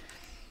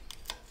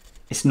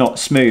 It's not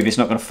smooth. It's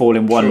not going to fall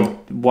in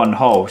one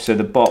hole. So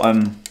the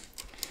bottom.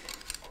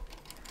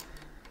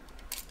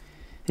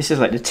 This is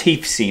like the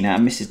teeth scene out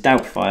of Mrs.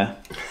 Doubtfire.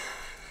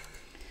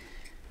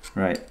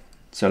 Right.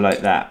 So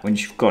like that.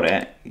 Once you've got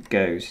it, it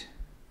goes.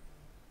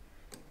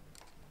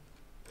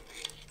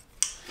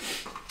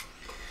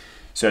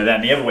 So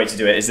then the other way to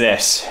do it is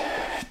this.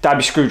 Dab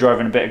your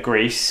screwdriver in a bit of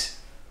grease.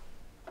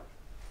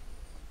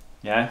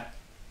 Yeah.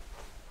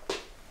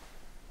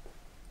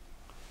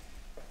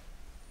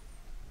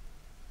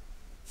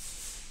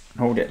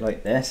 Hold it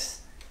like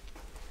this.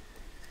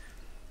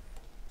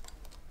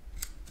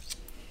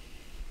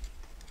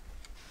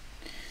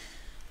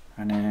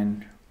 And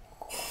then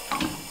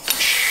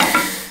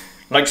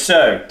like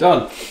so.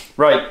 Done.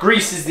 Right,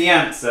 grease is the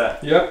answer.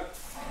 Yep.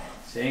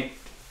 See?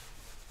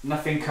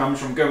 Nothing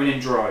comes from going in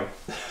dry.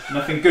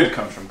 Nothing good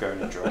comes from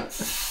going in dry.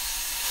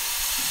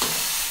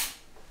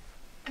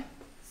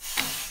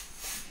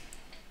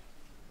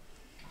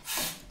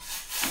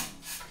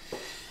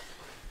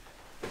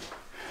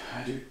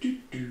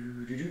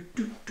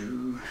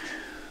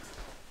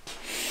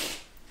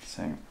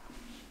 So.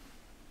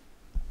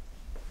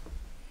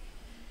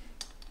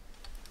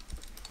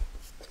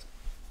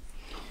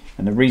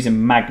 And the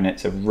reason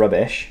magnets are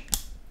rubbish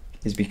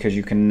is because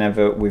you can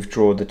never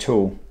withdraw the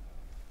tool.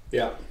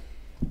 Yeah.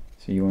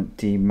 So you want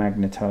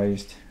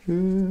demagnetized.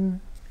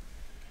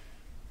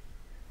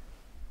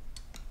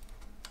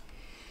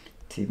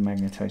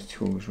 Demagnetized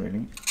tools,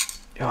 really.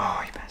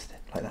 Oh, you bastard.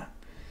 Like that.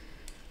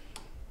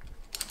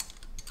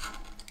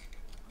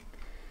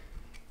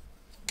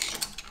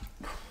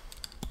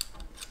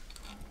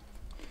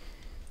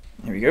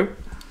 There we go.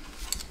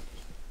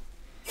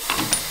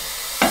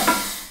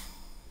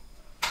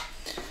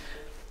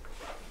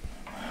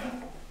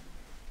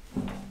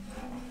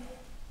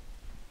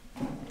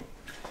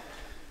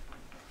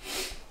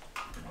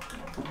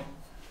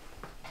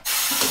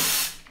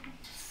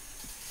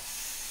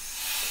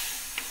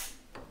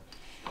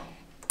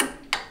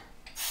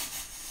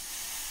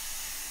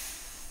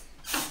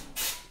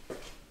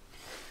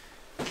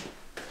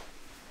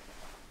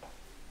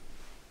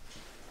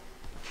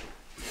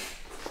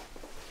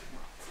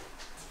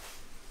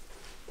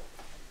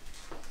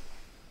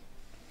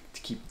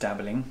 Keep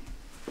dabbling.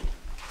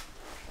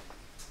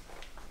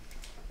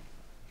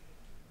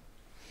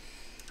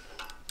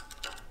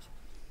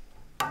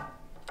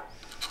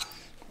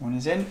 One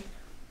is in.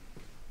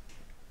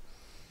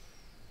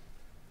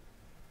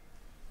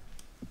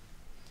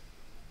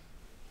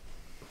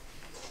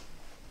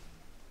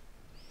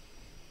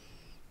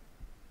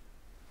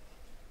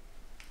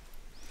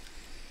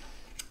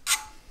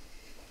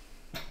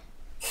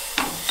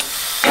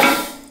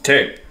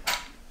 Two.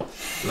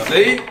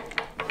 Lovely.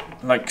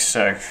 Like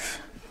so.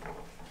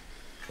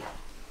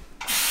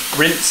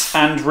 Rinse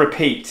and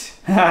repeat.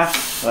 I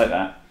like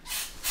that.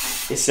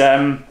 It's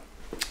do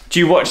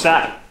you watch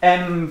that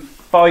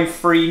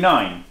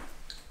M539?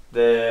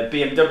 The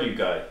BMW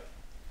guy?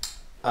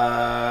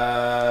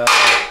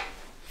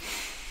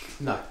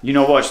 No. You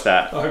not watch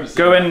that?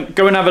 Go and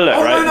have a look,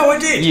 oh, right? No, I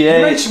did. Yeah,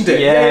 you mentioned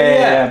it.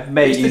 Yeah,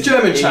 mate. It's the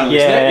German channel,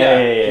 yeah, isn't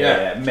it?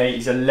 Yeah, mate,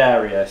 he's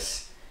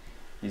hilarious.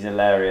 He's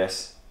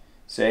hilarious.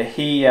 So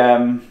he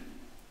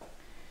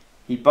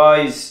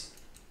buys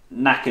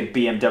knackered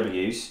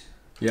BMWs.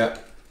 Yeah.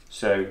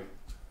 So,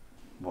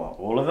 what,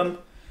 all of them?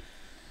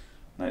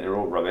 Like, they're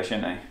all rubbish,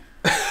 aren't they?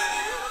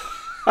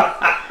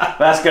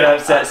 That's going to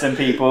upset some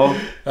people.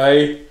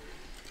 Hey.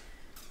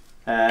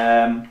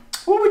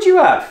 What would you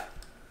have?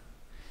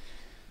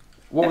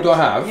 What would I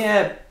have?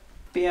 Yeah,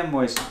 BM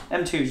was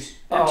M2s.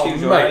 Oh,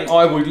 M2s, mate, right?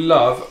 I would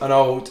love an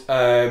old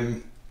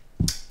M5,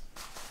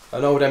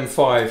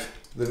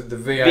 the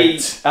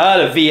V8.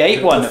 The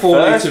V8 one, the 4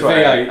 litre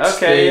V8.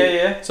 Okay,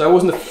 yeah. So it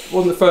wasn't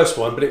the first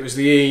one, but it was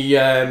the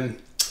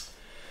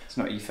it's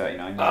not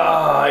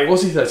E39. it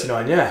was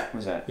E39, yeah.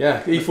 Was that?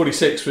 Yeah,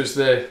 E46 was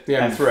the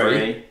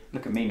M3.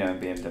 Look at me knowing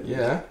BMW.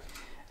 Yeah.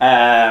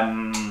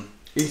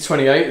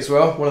 E28 as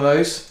well, one of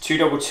those.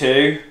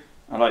 222.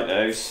 I like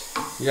those.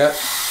 Yeah.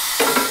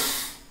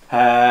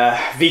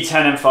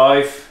 V10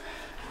 M5.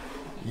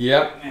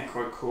 Yep. Yeah,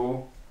 quite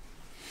cool.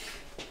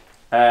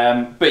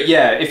 But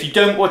yeah, if you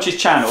don't watch his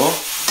channel,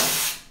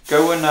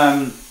 go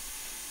and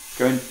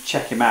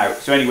check him out.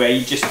 So anyway,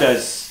 he just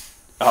does.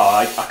 Oh,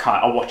 I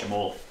can't. I'll watch them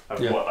all.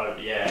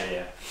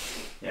 Yeah,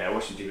 I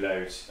watch him do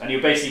loads. And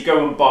he'll basically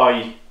go and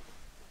buy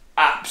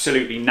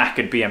absolutely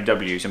knackered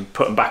BMWs and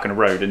put them back on the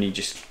road, and he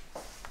just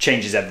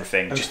changes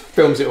everything. And just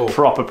films it all.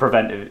 Proper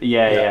preventive.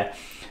 Yeah.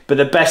 But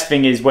the best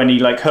thing is when he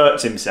like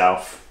hurts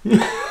himself.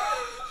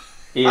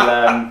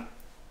 He'll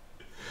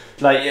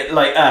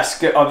like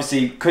us,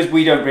 obviously, because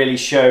we don't really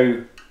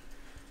show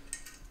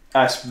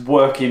us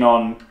working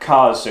on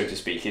cars, so to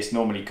speak. It's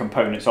normally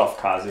components off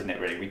cars, isn't it?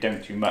 Really, we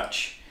don't do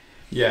much.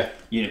 Yeah.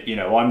 You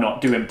know, I'm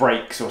not doing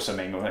brakes or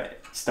something or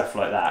stuff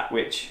like that,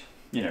 which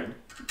I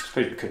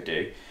suppose we could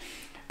do.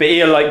 But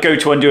he'll like go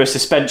to undo a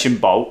suspension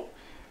bolt,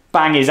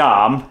 bang his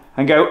arm,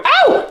 and go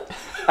ow,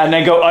 and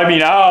then go ow,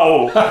 and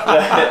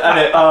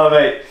oh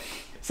mate.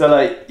 So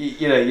like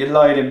you're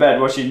lying in bed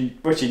watching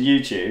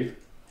YouTube,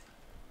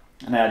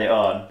 and I had it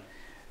on,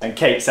 and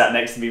Kate sat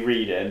next to me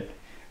reading,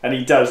 and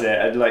he does it,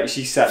 and like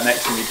she sat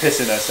next to me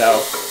pissing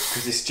herself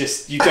because it's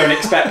just you don't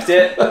expect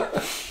it,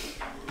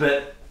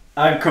 but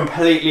I'm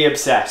completely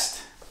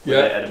obsessed with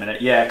it at the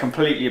minute. Yeah,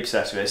 completely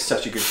obsessed with it. It's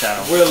such a good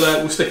channel.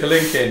 We'll stick a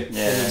link in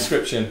the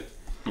description.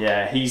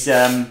 Yeah, he's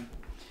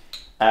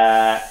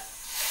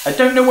I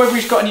don't know whether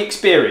he's got any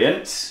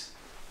experience.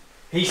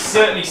 He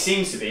certainly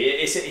seems to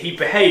be. He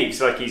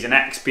behaves like he's an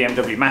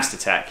ex-BMW Master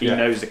Tech. He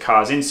knows the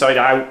cars inside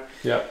out.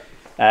 Yeah.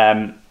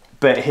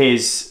 But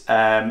his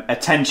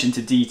attention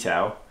to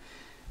detail,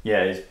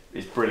 is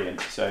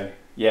brilliant. So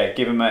yeah,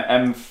 give him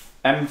a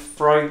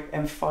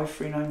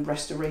M539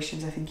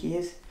 Restorations, I think he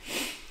is.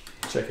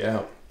 Check it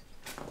out.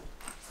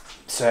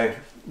 So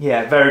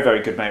yeah, very,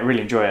 very good, mate.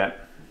 Really enjoy it.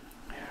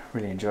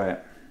 Really enjoy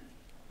it.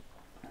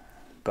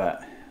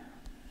 But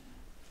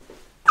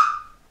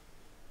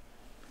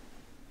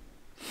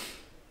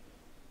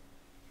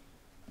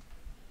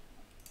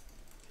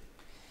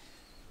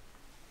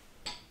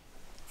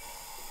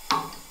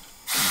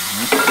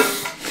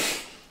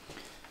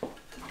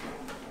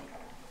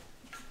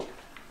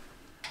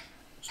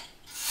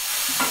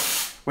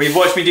well, you've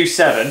watched me do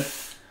 7.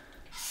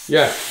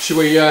 Yeah, should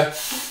we you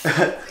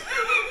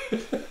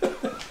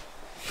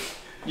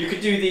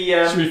could do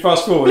the should we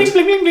fast forward? Bling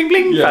bling bling bling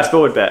bling. Yeah. Fast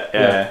forward bit.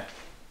 Yeah.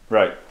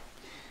 Right.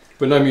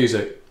 But no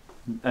music.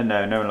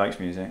 No one likes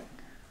music.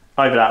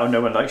 Either that or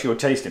no one likes your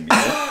taste in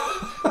music.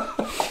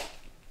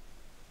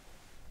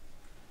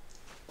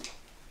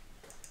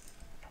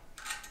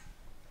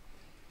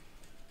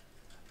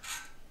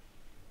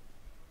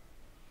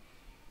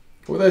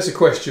 Well, there's a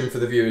question for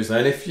the viewers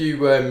then. If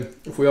you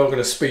if we are going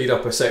to speed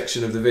up a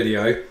section of the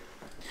video,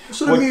 what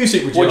sort of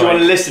music would you like? What do you want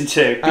to listen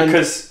to?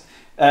 Because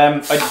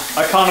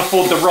I can't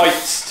afford the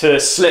rights to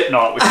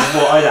Slipknot, which is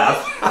what I'd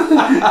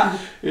have.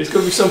 It's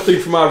got to be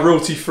something from our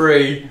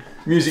royalty-free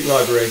music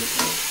library.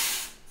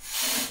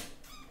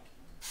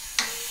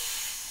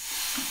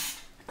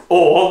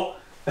 Or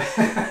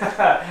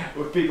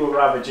would people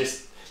rather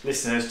just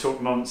listen to us talk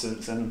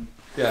nonsense and...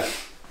 Yeah,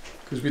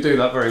 because we do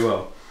that very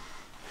well.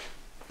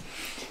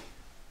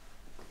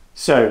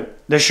 So,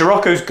 the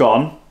Scirocco's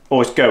gone,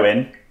 or it's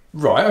going.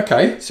 Right,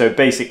 okay. So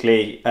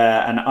basically,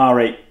 an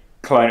R8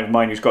 client of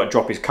mine who's got to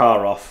drop his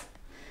car off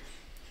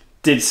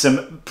did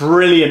some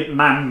brilliant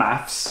man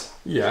maths.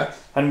 Yeah.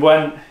 And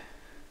went,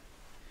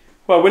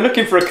 well, we're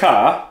looking for a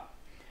car,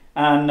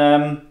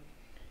 and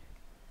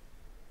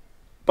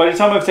by the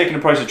time I've taken the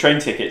price of train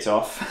tickets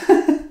off,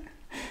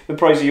 the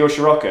price of your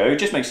Scirocco, it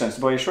just makes sense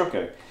to buy a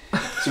Scirocco.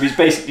 So he's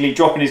basically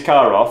dropping his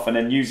car off and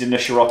then using the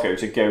Scirocco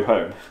to go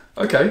home.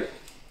 Okay.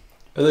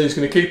 And then he's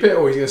going to keep it,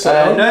 or he's going to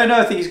sell it on? No,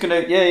 I think he's going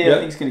to. Yeah, I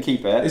think he's going to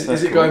keep it.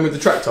 Is it going with the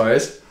track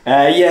tyres?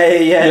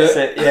 Yeah.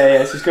 So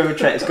it's going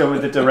with it's going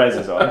with the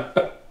Derezas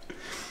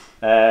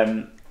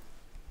on.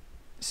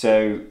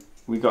 So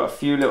we've got a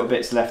few little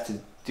bits left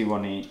to do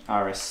on the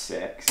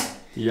RS6.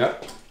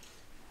 Yep.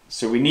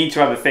 So we need to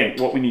have a think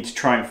what we need to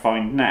try and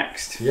find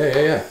next.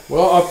 Yeah.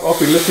 Well, I've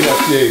been looking at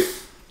a few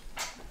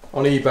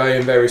on eBay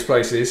and various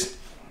places.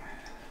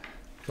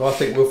 So I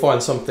think we'll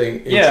find something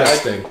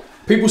interesting.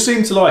 People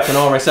seem to like an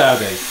RS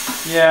Audi.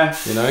 Yeah.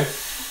 You know.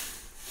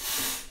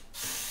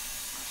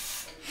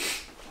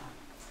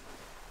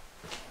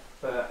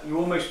 But you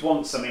almost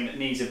want something that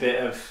needs a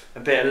bit of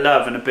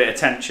love and a bit of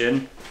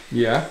attention.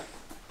 Yeah.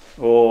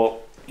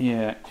 Or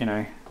yeah, you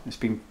know, it's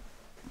been.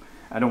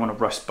 I don't want a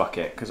rust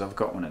bucket because I've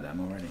got one of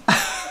them already.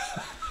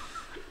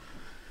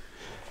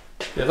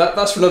 Yeah,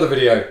 that's for another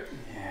video.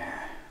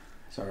 Yeah,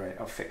 it's alright,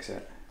 I'll fix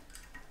it.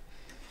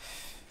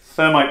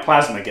 Thermite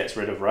plasma gets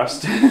rid of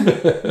rust. So,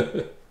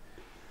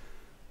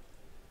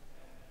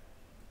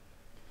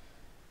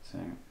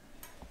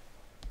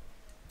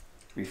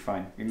 be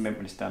fine. We can limp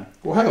when it's done.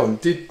 Well, hang on.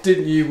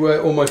 Didn't you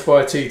almost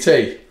buy a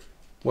TT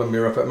when we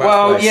were up at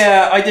Matt's place?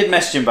 Yeah, I did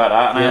message him about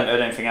that, and I hadn't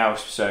heard anything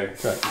else. So,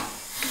 okay.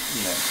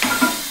 You know,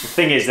 the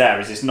thing is,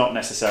 it's not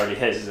necessarily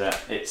his, is it?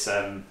 It's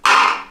to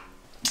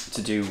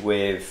do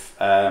with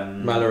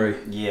Mallory.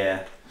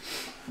 Yeah.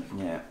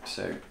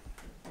 So,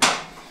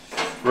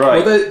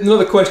 right. Well, there's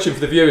another question for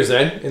the viewers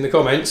then in the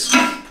comments.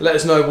 Let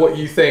us know what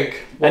you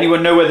think.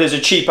 Anyone know where there's a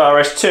cheap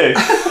RS2?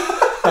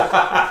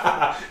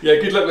 Yeah,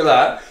 good luck with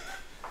that.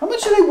 How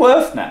much are they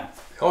worth now?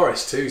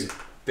 RS2s are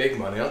big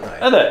money, aren't they?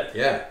 Are they?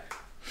 Yeah.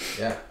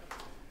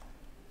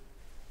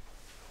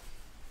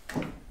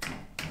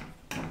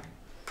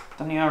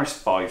 Done the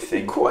RS5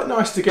 thing. Quite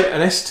nice to get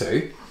an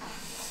S2.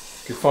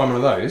 Could find one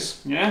of those.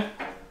 Yeah.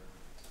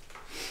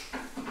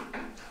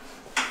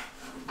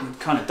 We've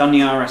kind of done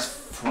the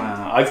RS. Well,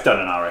 I've done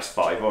an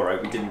RS5. All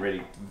right, we didn't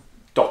really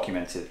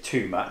document it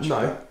too much.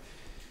 No.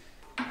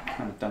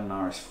 Kind of done an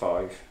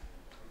RS5.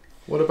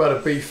 What about a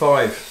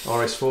B5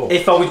 RS4?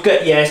 If I would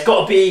get, it's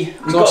got to be.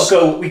 We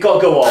got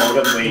to go on,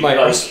 haven't we? Mate,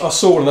 I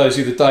saw one of those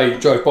the other day.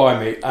 Drove by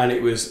me, and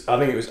it was. I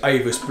think it was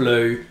Avis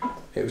Blue.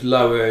 It was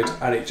lowered,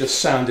 and it just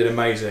sounded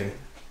amazing.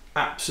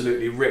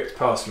 Absolutely ripped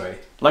past me.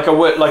 Like a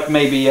like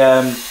maybe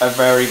a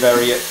very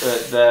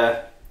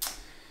the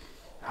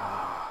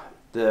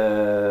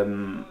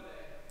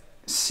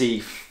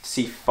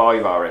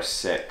C5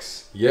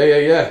 RS6.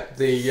 Yeah.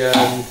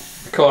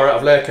 The car out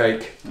of layer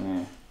cake.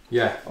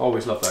 Yeah, I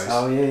always love those.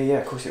 Oh yeah,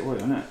 of course it would,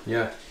 wouldn't it?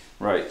 Yeah.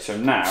 Right, so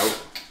now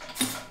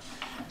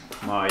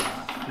my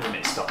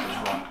limit stop is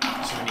wrong,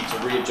 so we need to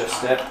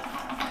readjust it.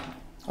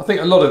 I think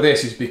a lot of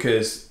this is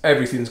because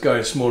everything's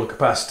going smaller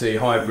capacity,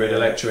 hybrid,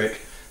 electric.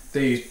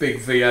 These big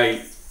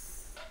V8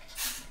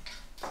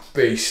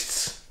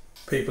 beasts,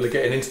 people are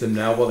getting into them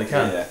now while they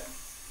can. Yeah.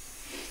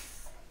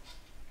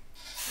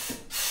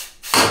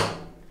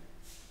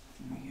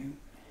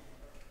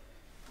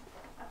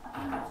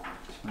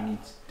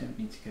 Don't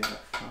need to go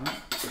that far.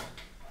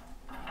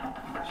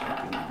 That should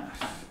be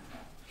enough.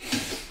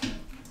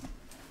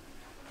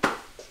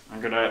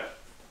 I'm gonna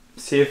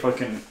see if I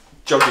can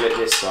joggle it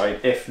this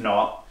side. If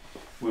not,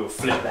 we'll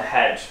flip the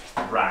head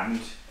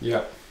round.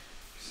 Yeah.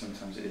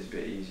 Sometimes it is a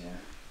bit easier.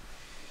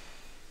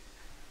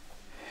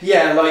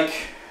 Yeah, like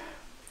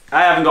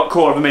I haven't got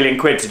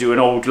 £250,000 to do an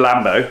old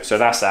Lambo, so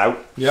that's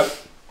out. Yep.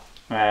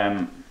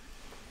 And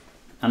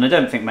I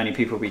don't think many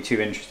people will be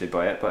too interested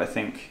by it, but I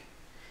think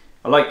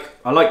I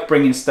like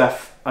bringing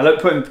stuff. I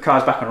like putting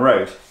cars back on the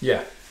road.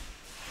 Yeah.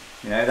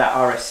 You know, that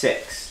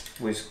RS6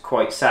 was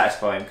quite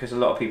satisfying because a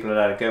lot of people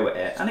had a go at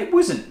it, and it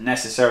wasn't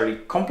necessarily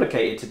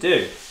complicated to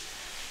do.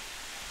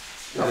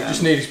 No, it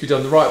just needed to be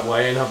done the right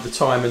way and have the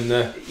time and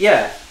the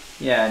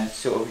and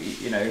sort of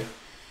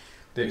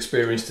the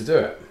experience to do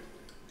it.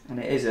 And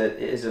it is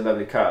a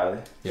lovely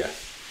car. Yeah.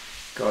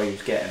 Guy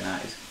who's getting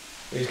that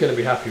he's going to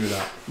be happy with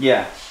that.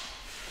 Yeah.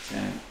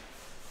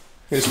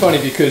 It's funny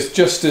because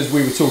just as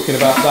we were talking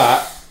about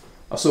that,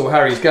 I saw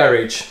Harry's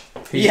garage.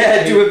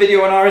 Do a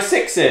video on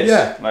RS6s.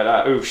 Yeah. Like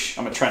that. Oosh,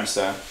 I'm a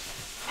trendsetter.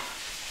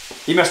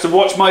 He must have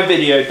watched my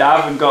video,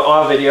 Dav, and got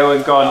our video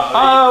and gone,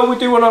 oh, we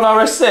do one on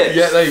RS6.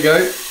 Yeah, there you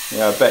go.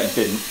 Yeah, I bet he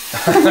didn't.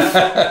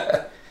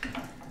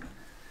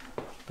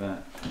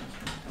 But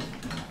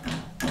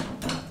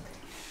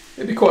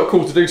it'd be quite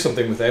cool to do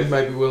something with them.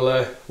 Maybe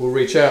we'll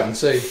reach out and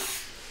see.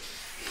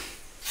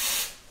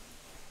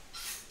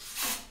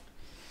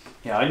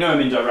 Yeah, I know him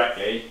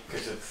indirectly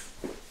because of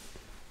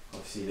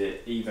obviously the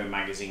Evo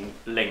magazine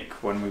link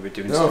when we were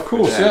doing stuff. Oh, of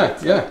course,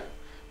 yeah.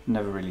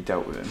 Never really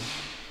dealt with him.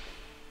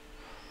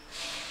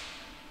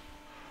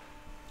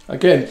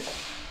 Again,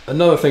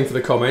 another thing for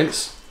the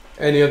comments.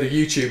 Any other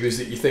YouTubers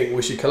that you think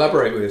we should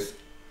collaborate with?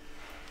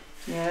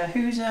 Yeah,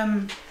 who's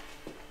trying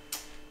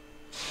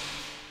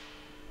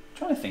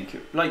to think.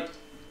 Like,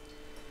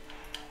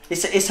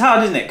 it's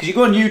hard, isn't it? Because you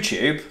go on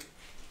YouTube.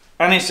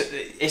 And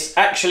it's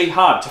actually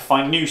hard to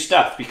find new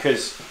stuff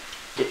because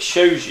it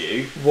shows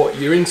you what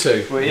you're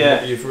into, what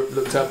you've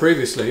looked at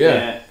previously.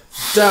 Yeah.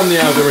 Damn the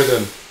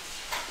algorithm.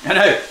 I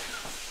know.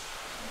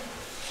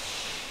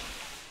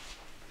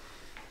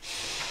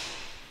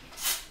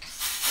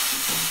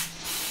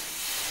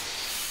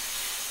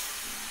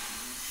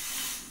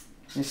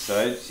 This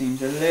side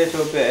seems a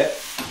little bit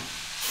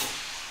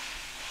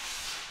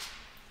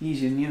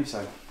easier than the other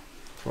side.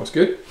 Well, that's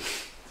good.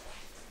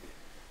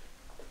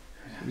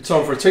 It'll be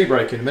time for a tea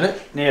break in a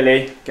minute.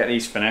 Nearly. Get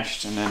these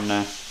finished and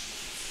then...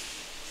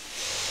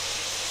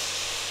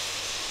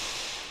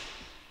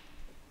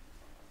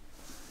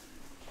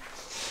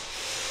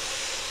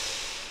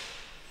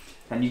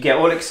 And you get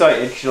all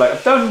excited because you're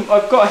like,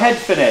 I've got a head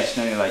finished.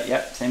 And you're like,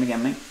 yep, same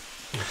again, mate.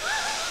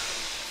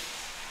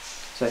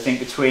 So I think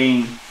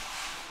between,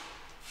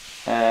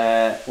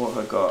 what have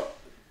I got?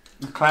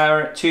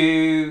 McLaren,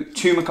 two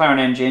McLaren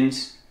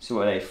engines. So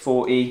what are they,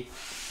 40?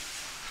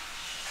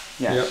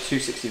 Yeah, yep.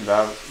 260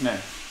 valves. No,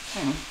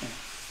 hang on.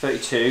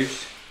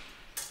 32s.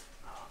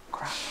 Oh,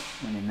 crap,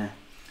 went in there.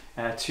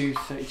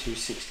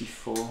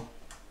 232/64.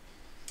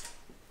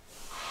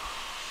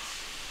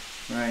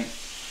 Right.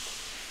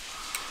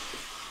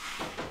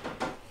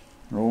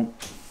 Oh.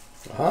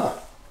 Aha.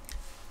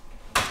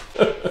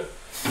 Well,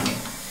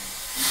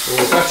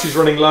 the battery's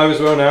running low as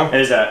well now.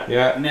 Is it?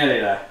 Yeah. Nearly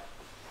there.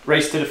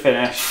 Race to the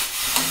finish.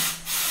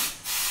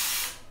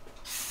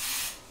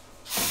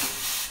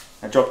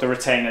 I dropped the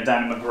retainer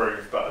down in my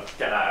groove, but I'll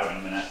get that out in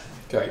a minute.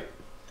 Okay.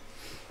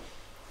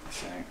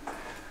 So.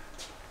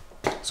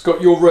 It's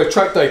got your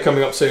track day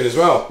coming up soon as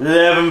well.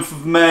 11th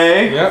of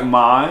May.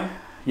 Yeah.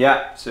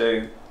 Yeah,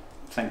 so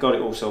thank God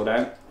it all sold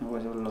out.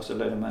 Otherwise I would have lost a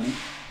load of money.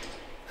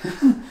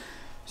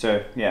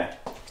 So yeah,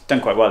 it's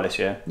done quite well this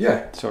year.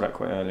 Yeah. Sold out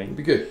quite early. It'd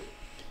be good.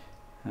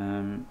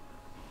 So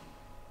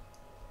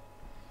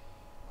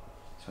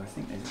I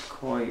think there's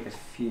quite a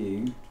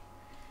few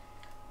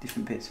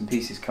different bits and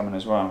pieces coming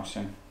as well.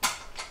 So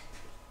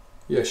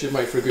yeah, should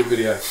make for a good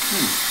video.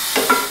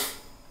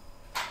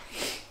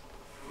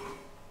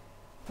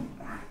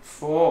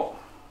 4.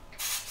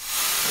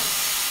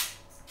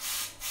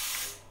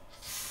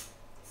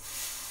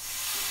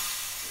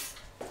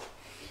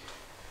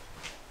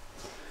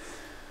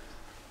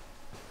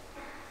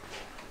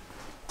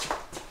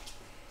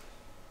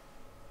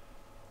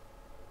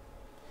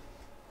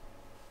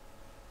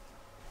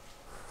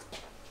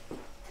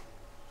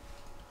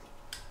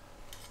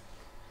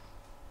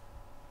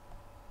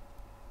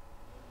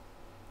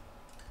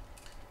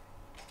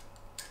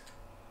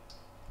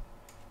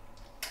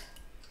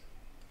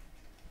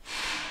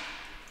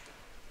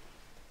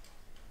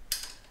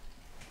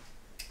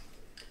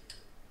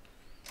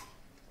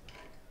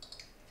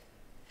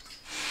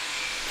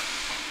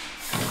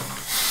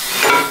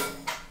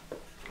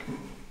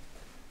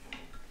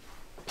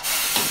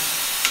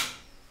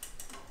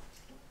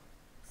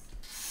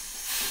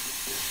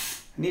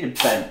 I need a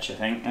bench, I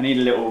think. I need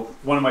a little,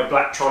 one of my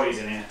black trolleys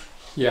in here.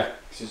 Yeah.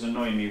 This is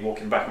annoying me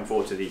walking back and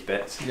forth to these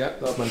bits. Yeah,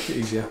 that'll make it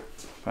easier.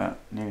 But,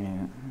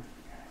 no.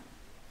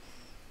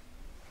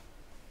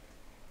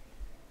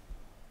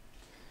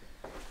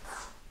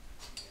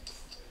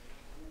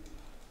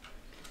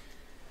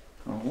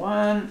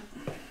 One.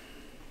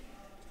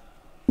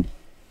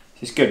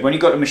 It's good. When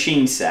you've got a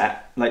machine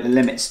set, like the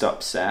limit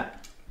stop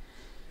set,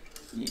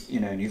 you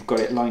know, and you've got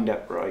it lined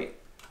up right,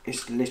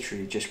 it's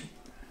literally just...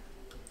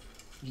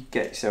 You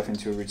get yourself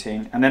into a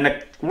routine, and then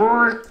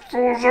all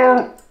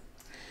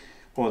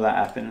that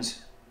happens.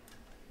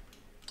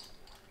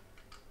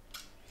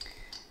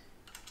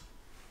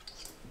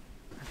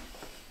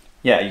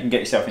 Yeah, you can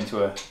get yourself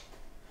into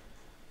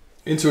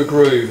a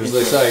groove, as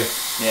they say.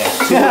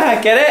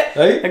 Yeah. Get it?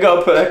 Hey? I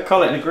gotta put a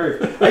collet in a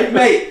groove. Hey,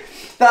 mate,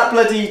 that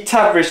bloody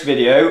Tabrish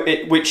video,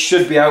 which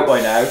should be out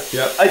by now.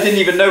 Yep. I didn't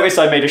even notice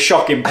I made a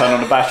shocking pun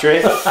on the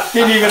battery.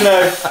 Didn't even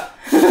know.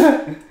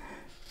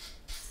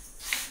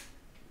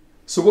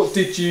 So how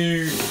did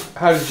you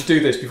do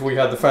this before you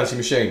had the fancy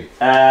machine?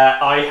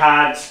 I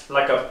had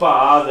like a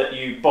bar that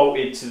you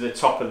bolted to the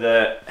top of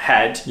the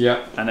head.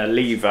 Yeah. And a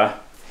lever.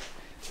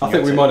 I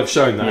think we might have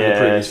shown that in the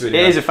previous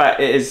video. It is a fact.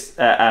 It is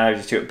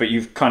analogous to it, but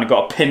you've kind of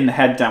got to pin the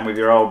head down with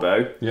your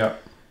elbow. Yeah.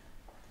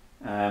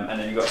 And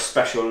then you've got a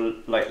special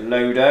like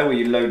loader where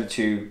you load the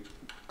 2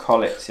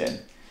 collets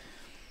in,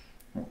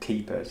 or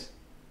keepers.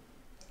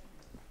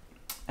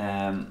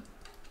 And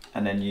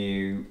then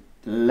you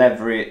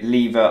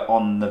lever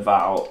on the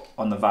valve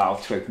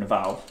to open a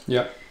valve.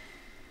 Yeah.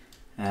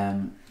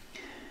 And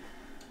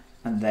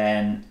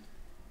then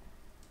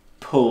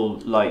pull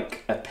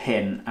like a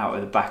pin out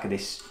of the back of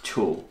this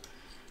tool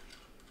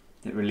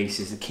that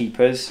releases the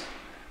keepers,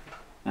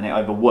 and it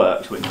either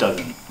works or it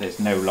doesn't.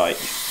 There's no light.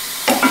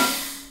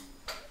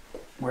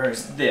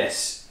 Whereas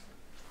this,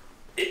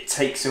 it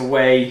takes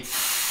away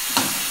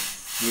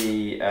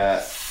the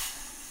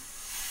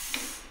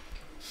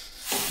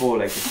ball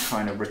leg is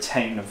trying to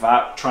retain the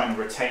valve, trying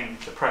to retain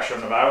the pressure on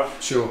the valve.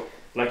 Sure.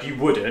 Like you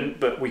wouldn't,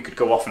 but we could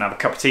go off and have a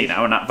cup of tea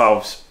now, and that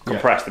valve's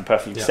compressed and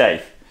perfectly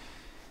safe.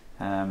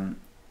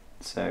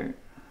 So.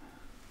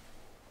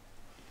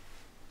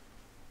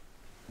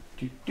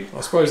 I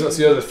suppose that's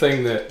the other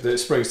thing that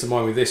springs to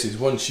mind with this is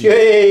once you...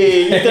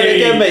 Hey, you've done it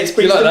again, mate.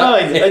 Springs to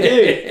mind. I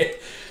do.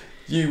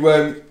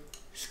 You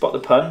spot the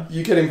pun.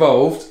 You get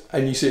involved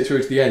and you see it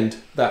through to the end,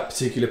 that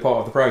particular part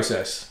of the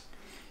process.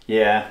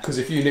 Yeah. Because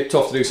if you nipped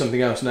off to do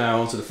something else now,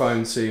 onto the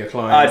phone, see a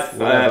client,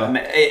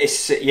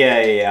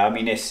 yeah. I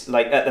mean, it's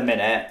like at the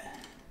minute.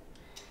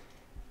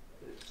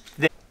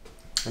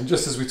 And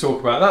just as we talk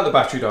about that, the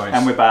battery dies.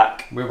 And we're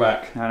back. We're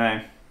back. I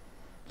know.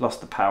 Lost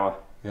the power.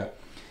 Yeah.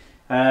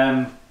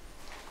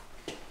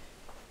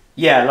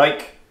 Yeah,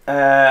 like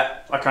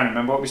I can't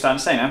remember what we started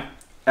to say now.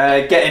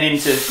 Getting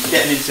into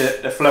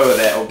the flow of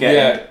it, or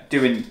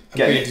getting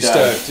it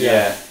disturbed.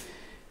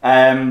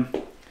 Done.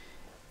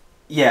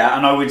 Yeah,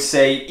 and I would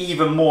say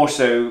even more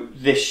so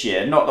this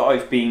year. Not that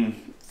I've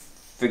been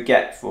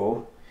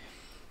forgetful,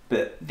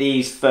 but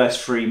these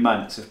first 3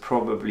 months have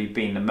probably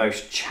been the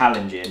most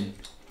challenging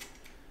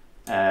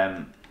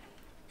 3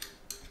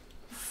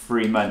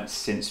 months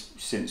since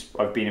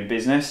I've been in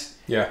business.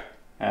 Yeah.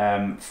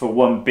 For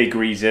one big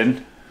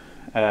reason,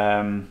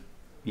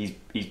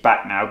 he's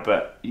back now,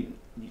 but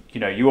you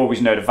know, you always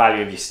know the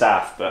value of your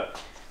staff, but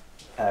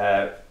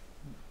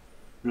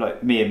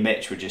like me and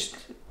Mitch were just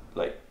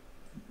like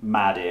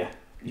mad here.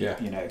 Yeah.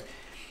 You know,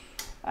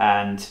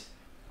 and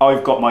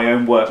I've got my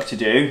own work to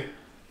do,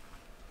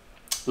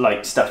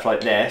 like stuff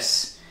like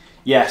this.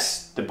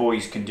 Yes, the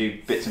boys can do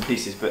bits and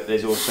pieces, but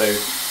there's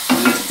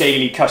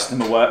daily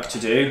customer work to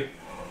do.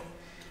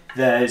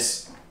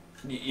 There's,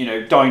 you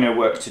know, dyno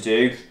work to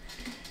do.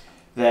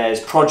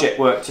 There's project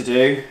work to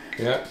do.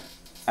 Yeah.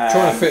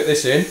 Trying to fit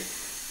this in.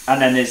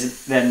 And then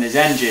there's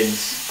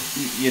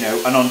engines, you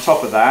know, and on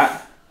top of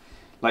that,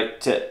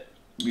 like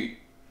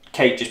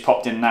Kate just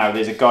popped in now.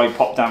 There's a guy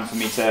popped down for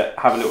me to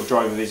have a little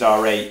drive with his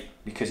R8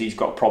 because he's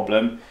got a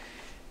problem.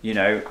 You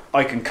know,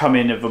 I can come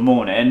in of a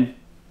morning,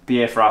 be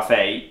here for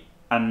 8:30,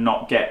 and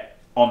not get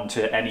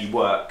onto any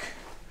work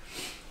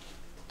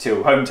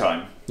till home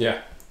time.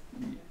 Yeah.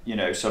 You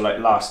know, so like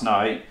last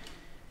night,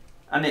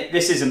 and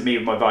this isn't me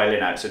with my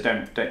violin out, so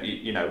don't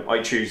you know,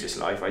 I choose this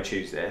life, I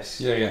choose this.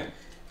 Yeah.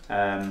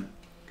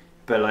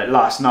 But like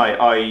last night,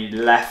 I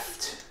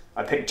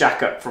picked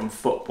Jack up from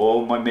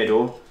football, my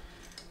middle.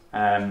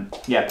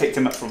 Picked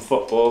him up from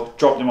football,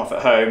 dropped him off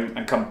at home,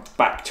 and come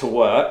back to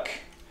work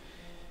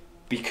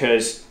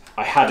because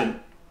I hadn't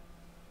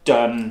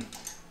done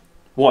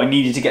what I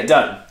needed to get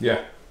done.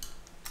 Yeah.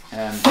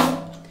 And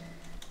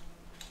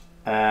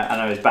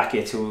I was back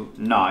here till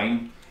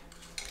 9.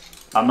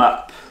 I'm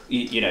up,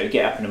 you know,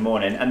 get up in the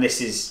morning, and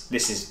this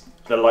is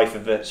the life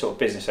of a sort of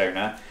business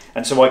owner.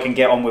 And so I can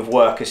get on with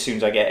work as soon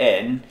as I get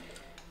in.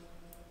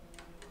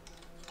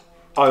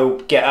 I'll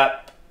get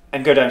up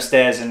and go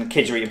downstairs, and the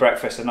kids are eating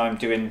breakfast, and I'll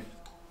do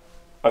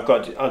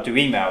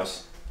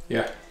emails.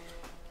 Yeah.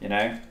 You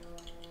know,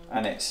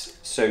 and it's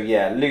so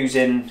yeah,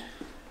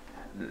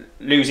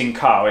 losing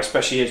car,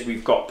 especially as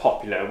we've got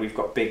popular, we've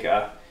got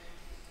bigger.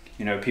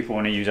 You know, people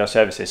want to use our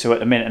services. So at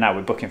the minute now,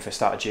 we're booking for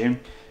start of June.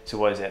 So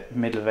what is it,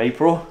 middle of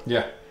April?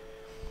 Yeah.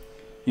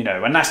 You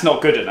know, and that's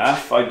not good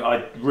enough.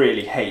 I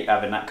really hate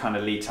having that kind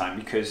of lead time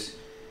because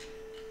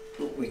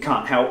we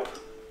can't help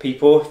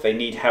people if they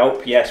need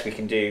help. Yes, we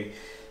can do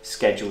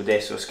schedule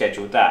this or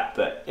schedule that,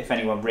 but if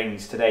anyone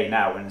rings today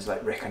now and is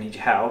like, Rick, I need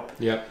your help.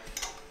 Yeah.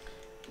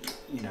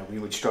 You know, we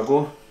would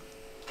struggle.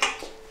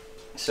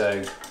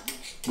 So,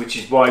 which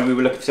is why we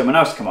were looking for someone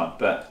else to come on,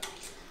 but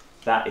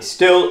that is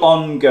still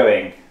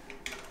ongoing.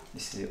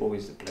 This is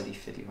always the bloody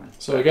fiddly one.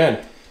 So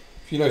again,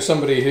 if you know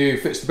somebody who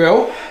fits the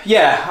bill.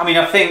 Yeah, I mean,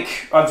 I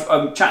think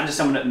I'm chatting to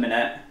someone at the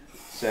minute,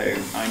 so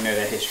I know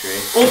their history.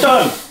 All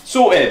done,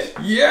 sorted.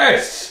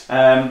 Yes.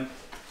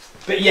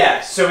 But yeah,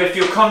 so if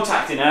you're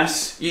contacting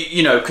us,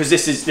 you know, because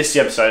this is the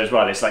episode as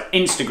well. It's like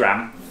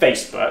Instagram,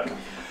 Facebook,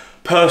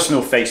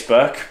 personal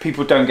Facebook.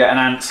 People don't get an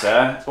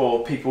answer,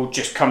 or people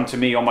just come to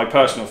me on my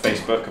personal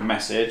Facebook and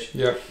message.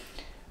 Yeah.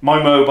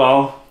 My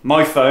mobile,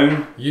 my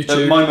phone,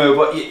 YouTube. My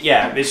mobile.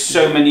 Yeah, there's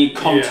so many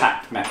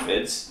contact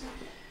methods.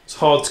 It's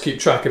hard to keep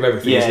track of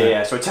everything. Yeah,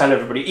 yeah. So I tell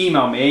everybody,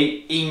 email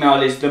me.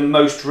 Email is the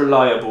most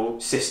reliable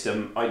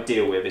system I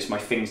deal with. It's my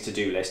things to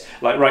do list.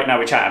 Like right now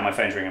we're chatting, my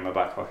phone's ringing in my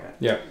back pocket.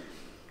 Yeah.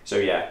 So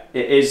yeah,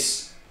 it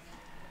is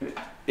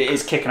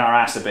kicking our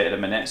ass a bit at the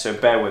minute. So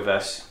bear with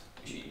us,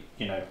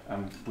 you know,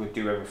 and we'll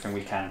do everything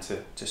we can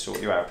to sort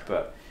you out.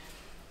 But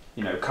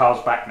you know,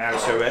 Carl's back now,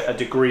 so a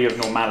degree of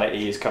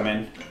normality is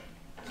coming.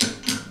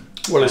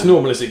 Well, as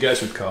normal as it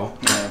gets with Carl.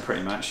 Yeah,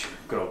 pretty much.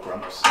 Good old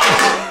grumps.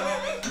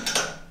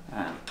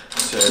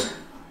 So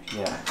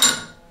yeah,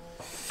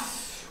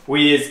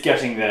 we is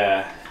getting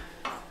there.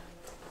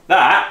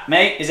 That,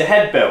 mate, is a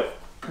head built.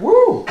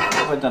 Woo! What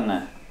have I done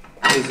there?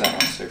 What is that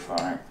one so far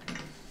out?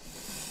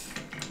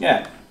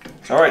 Yeah,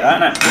 it's alright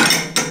that,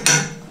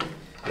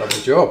 isn't it?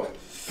 Lovely job.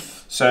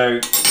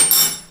 So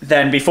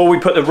then before we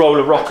put the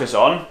roller rockers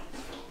on,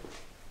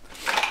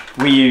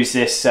 we use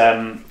this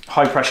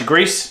high pressure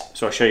grease.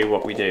 So I'll show you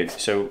what we do.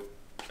 So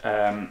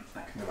I can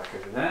go back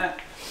over there.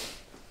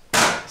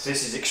 So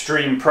this is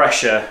extreme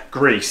pressure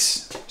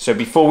grease. So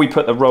before we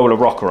put the roller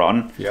rocker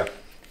on, yeah,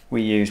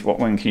 we use, what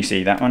one can you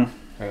see, that one?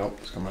 Hang on,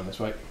 let's come around this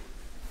way.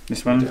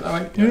 This one? Do it that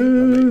way? Yeah,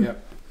 lovely, yeah.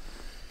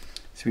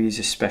 So we use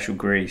a special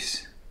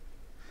grease.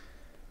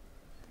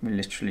 We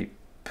literally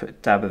put a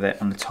dab of it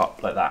on the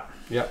top like that.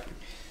 Yeah.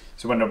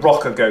 So when the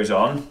rocker goes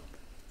on,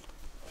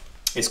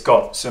 it's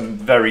got some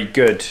very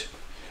good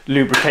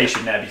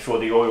lubrication there before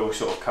the oil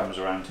sort of comes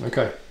around.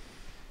 Okay.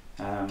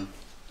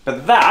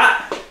 But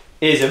that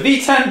is a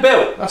V10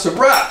 built. That's a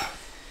wrap.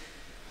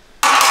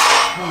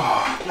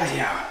 Oh, bloody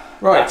hell.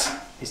 Right.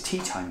 It's tea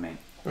time, mate.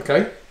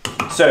 Okay.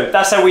 So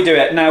that's how we do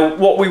it. Now,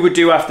 what we would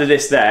do after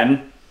this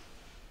then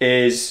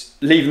is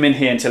leave them in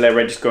here until they're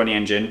ready to go on the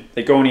engine.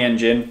 They go on the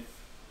engine.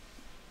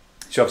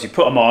 So obviously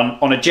put them on.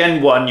 On a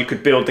Gen 1, you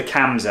could build the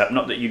cams up.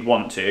 Not that you'd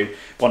want to.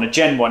 But on a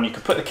Gen 1, you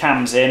could put the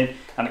cams in,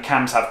 and the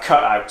cams have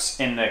cutouts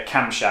in the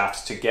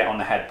camshafts to get on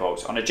the head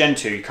bolts. On a Gen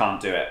 2, you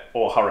can't do it.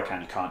 Or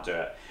Huracan, you can't do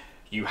it.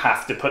 You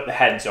have to put the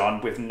heads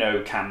on with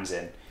no cams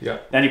in. Yeah.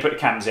 Then you put the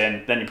cams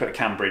in, then you put the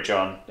cam bridge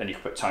on, then you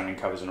can put timing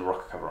covers and a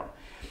rocker cover on.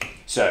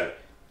 So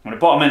when the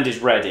bottom end is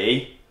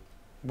ready,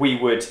 we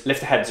would lift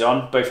the heads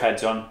on, both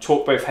heads on,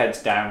 torque both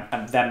heads down,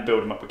 and then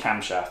build them up with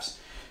camshafts.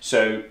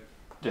 So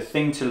the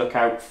thing to look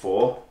out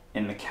for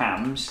in the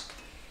cams,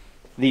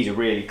 these are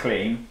really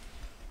clean,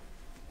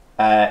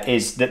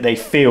 is that they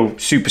feel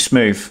super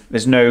smooth.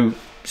 There's no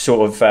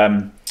sort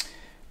of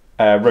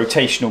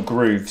rotational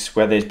grooves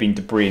where there's been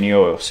debris in the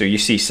oil. So you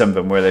see some of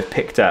them where they've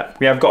picked up.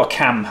 We have got a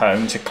cam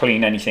home to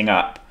clean anything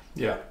up.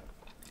 Yeah.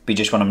 We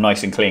just want them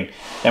nice and clean.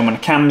 Then when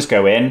the cams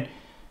go in,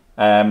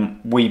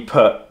 we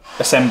put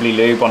assembly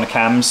lube on the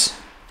cams.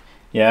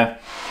 Yeah.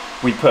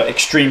 We put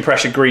extreme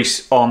pressure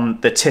grease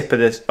on the tip of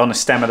the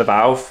stem of the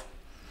valve.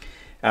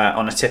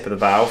 On the tip of the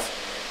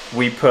valve.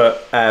 We put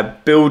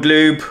build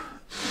lube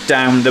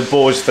down the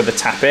bores for the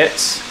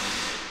tappets.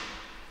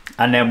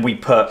 And then we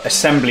put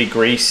assembly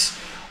grease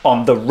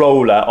on the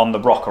roller on the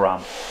rocker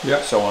arm.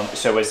 Yeah.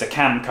 So as the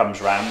cam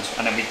comes round,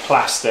 and then we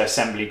plaster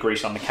assembly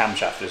grease on the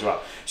camshaft as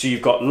well. So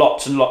you've got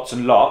lots and lots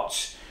and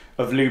lots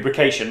of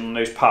lubrication on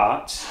those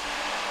parts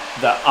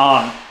that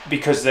aren't,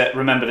 because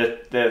remember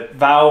the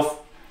valve,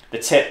 the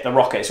tip, the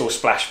rocker, it's all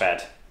splash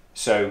fed.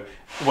 So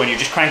when you're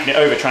just cranking it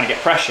over trying to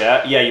get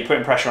pressure, yeah, you're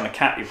putting pressure on the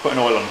cap, you're putting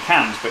oil on the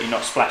cams, but you're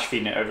not splash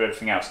feeding it over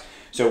everything else.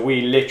 So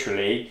we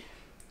literally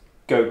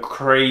go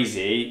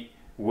crazy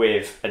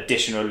with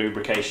additional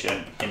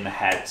lubrication in the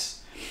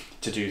heads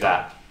to do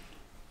that.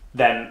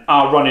 Then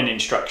our running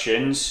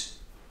instructions,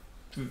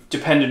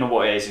 depending on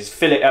what it is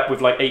fill it up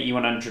with like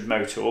 8100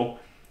 MoTeC,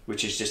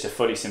 which is just a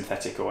fully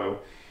synthetic oil.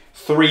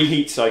 3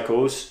 heat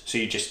cycles, so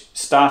you just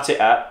start it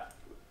up,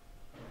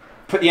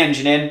 put the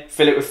engine in,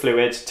 fill it with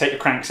fluid, take the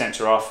crank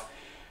sensor off,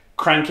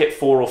 crank it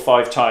 4 or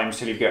 5 times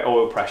till you get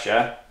oil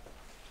pressure.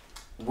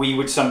 We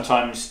would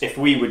sometimes, if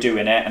we were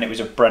doing it and it was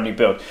a brand new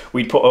build,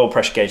 we'd put oil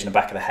pressure gauge in the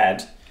back of the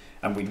head,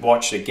 and we'd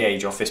watch the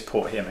gauge off this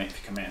port here, mate,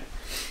 if you come in.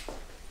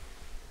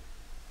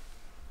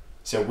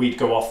 So we'd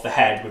go off the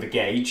head with a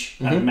gauge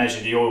and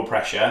measure the oil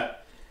pressure,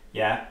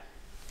 yeah,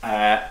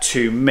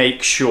 to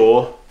make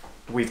sure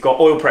we've got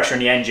oil pressure in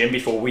the engine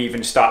before we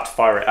even start to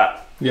fire it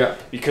up. Yeah.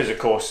 Because of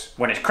course,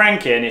 when it's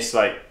cranking, it's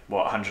like,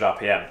 what, 100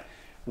 RPM.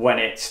 When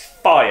it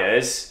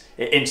fires,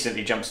 it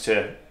instantly jumps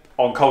to,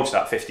 on cold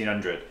start,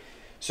 1500.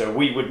 So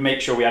we would make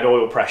sure we had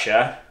oil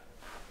pressure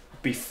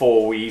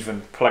before we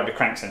even plug the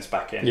crank sense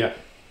back in. Yeah.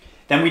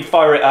 Then we'd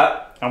fire it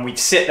up and we'd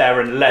sit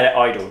there and let it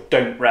idle.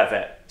 Don't rev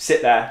it.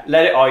 Sit there,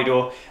 let it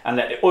idle, and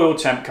let the oil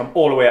temp come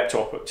all the way up to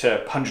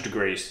 100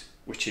 degrees,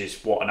 which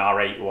is what an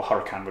R8 or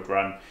Huracan would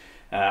run.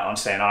 On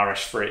say an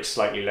RS3, it's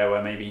slightly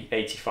lower, maybe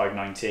 85,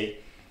 90.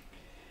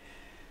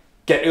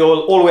 Get the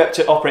oil all the way up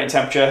to operating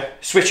temperature,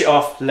 switch it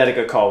off, let it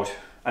go cold,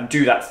 and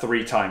do that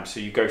 3 times. So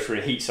you go through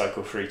a heat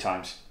cycle 3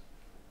 times.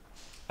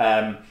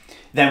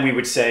 Then we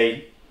would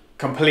say,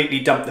 completely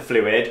dump the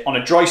fluid. On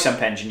a dry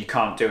sump engine, you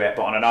can't do it,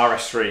 but on an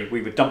RS3,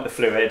 we would dump the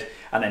fluid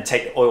and then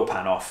take the oil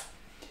pan off.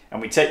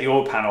 And we take the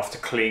oil pan off to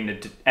clean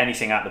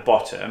anything at the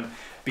bottom,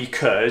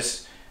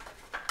 because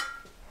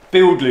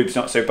build lube's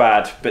not so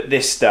bad, but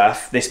this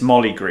stuff, this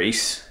moly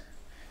grease,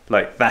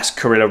 like that's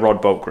Corilla rod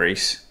bolt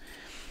grease,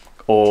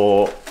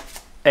 or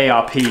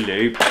ARP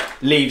lube,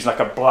 leaves like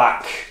a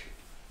black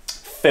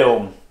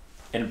film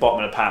in the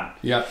bottom of the pan.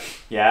 Yeah.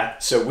 Yeah.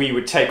 So we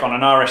would take on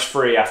an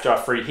RS3 after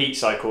our 3 heat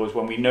cycles,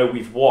 when we know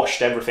we've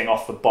washed everything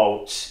off the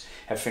bolts,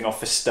 everything off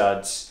the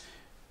studs,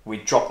 we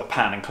drop the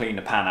pan and clean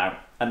the pan out.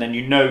 And then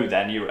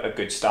then you're at a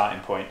good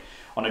starting point.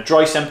 On a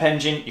dry sump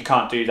engine, you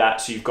can't do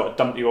that. So you've got to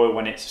dump the oil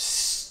when it's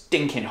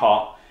stinking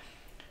hot.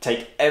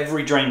 Take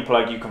every drain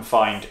plug you can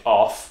find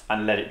off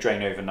and let it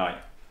drain overnight.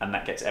 And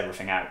that gets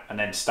everything out. And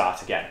then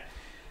start again.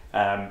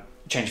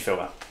 Change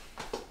filter.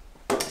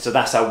 So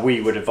that's how we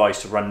would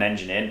advise to run an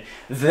engine in.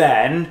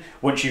 Then,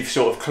 once you've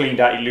sort of cleaned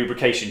out your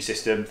lubrication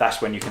system,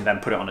 that's when you can then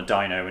put it on a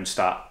dyno and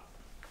start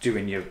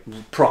doing your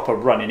proper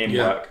running in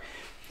work.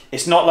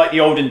 It's not like the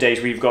olden days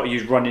where you've got to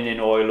use running in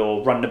oil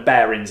or run the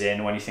bearings in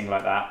or anything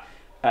like that.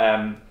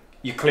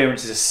 Your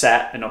clearances are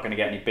set, they're not going to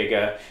get any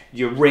bigger.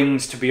 Your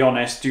rings, to be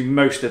honest, do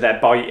most of their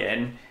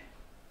biting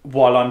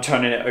while I'm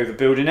turning it over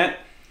building it.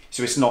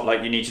 So it's not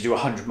like you need to do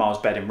 100 miles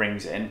bedding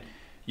rings in.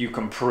 You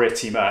can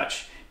pretty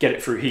much get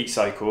it through heat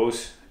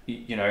cycles,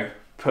 you know,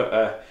 put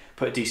a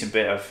decent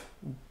bit of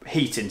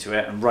heat into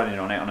it and run it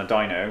on a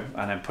dyno,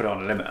 and then put it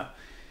on a limiter.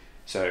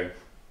 So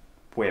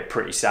we're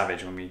pretty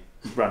savage when we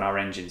run our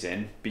engines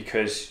in,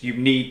 because you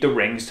need the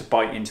rings to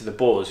bite into the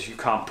balls. You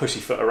can't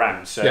pussyfoot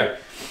around. So,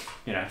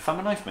 you know, found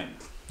a knife, mate.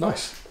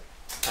 Nice.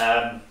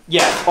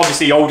 Yeah,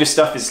 obviously older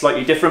stuff is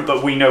slightly different,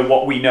 but we know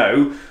what we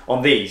know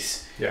on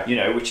these. Yeah. You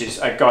know, which is,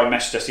 a guy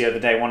messaged us the other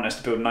day wanting us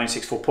to build a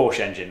 964 Porsche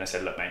engine. I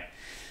said, look, mate,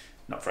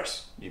 not for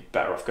us. You're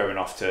better off going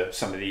off to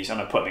some of these, and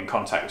I put them in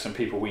contact with some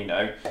people we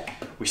know.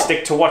 We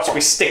stick to what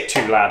we stick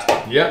to, lad.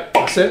 Yeah,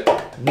 that's it.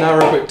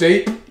 Narrow but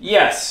deep.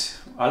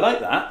 Yes, I like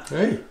that.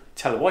 Hey.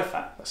 Tell the wife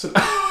that. That's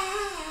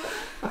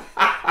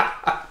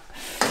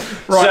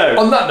right, so,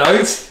 on that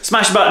note,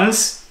 smash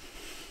buttons.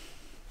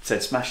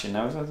 Said smashing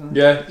now, wasn't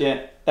it?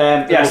 Yeah.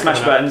 Yeah, smash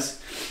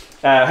buttons.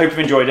 Hope you've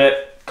enjoyed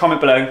it. Comment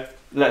below.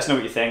 Let us know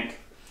what you think.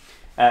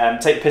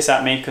 Take the piss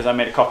at me because I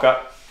made a cock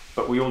up,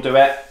 but we all do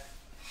it.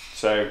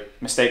 So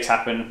mistakes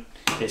happen.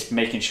 It's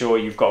making sure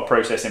you've got a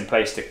process in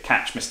place to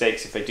catch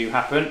mistakes if they do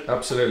happen.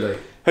 Absolutely.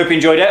 Hope you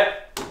enjoyed it.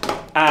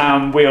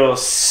 And we'll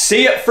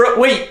see you for a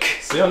week.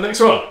 See you on the next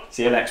one.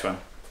 See you next one.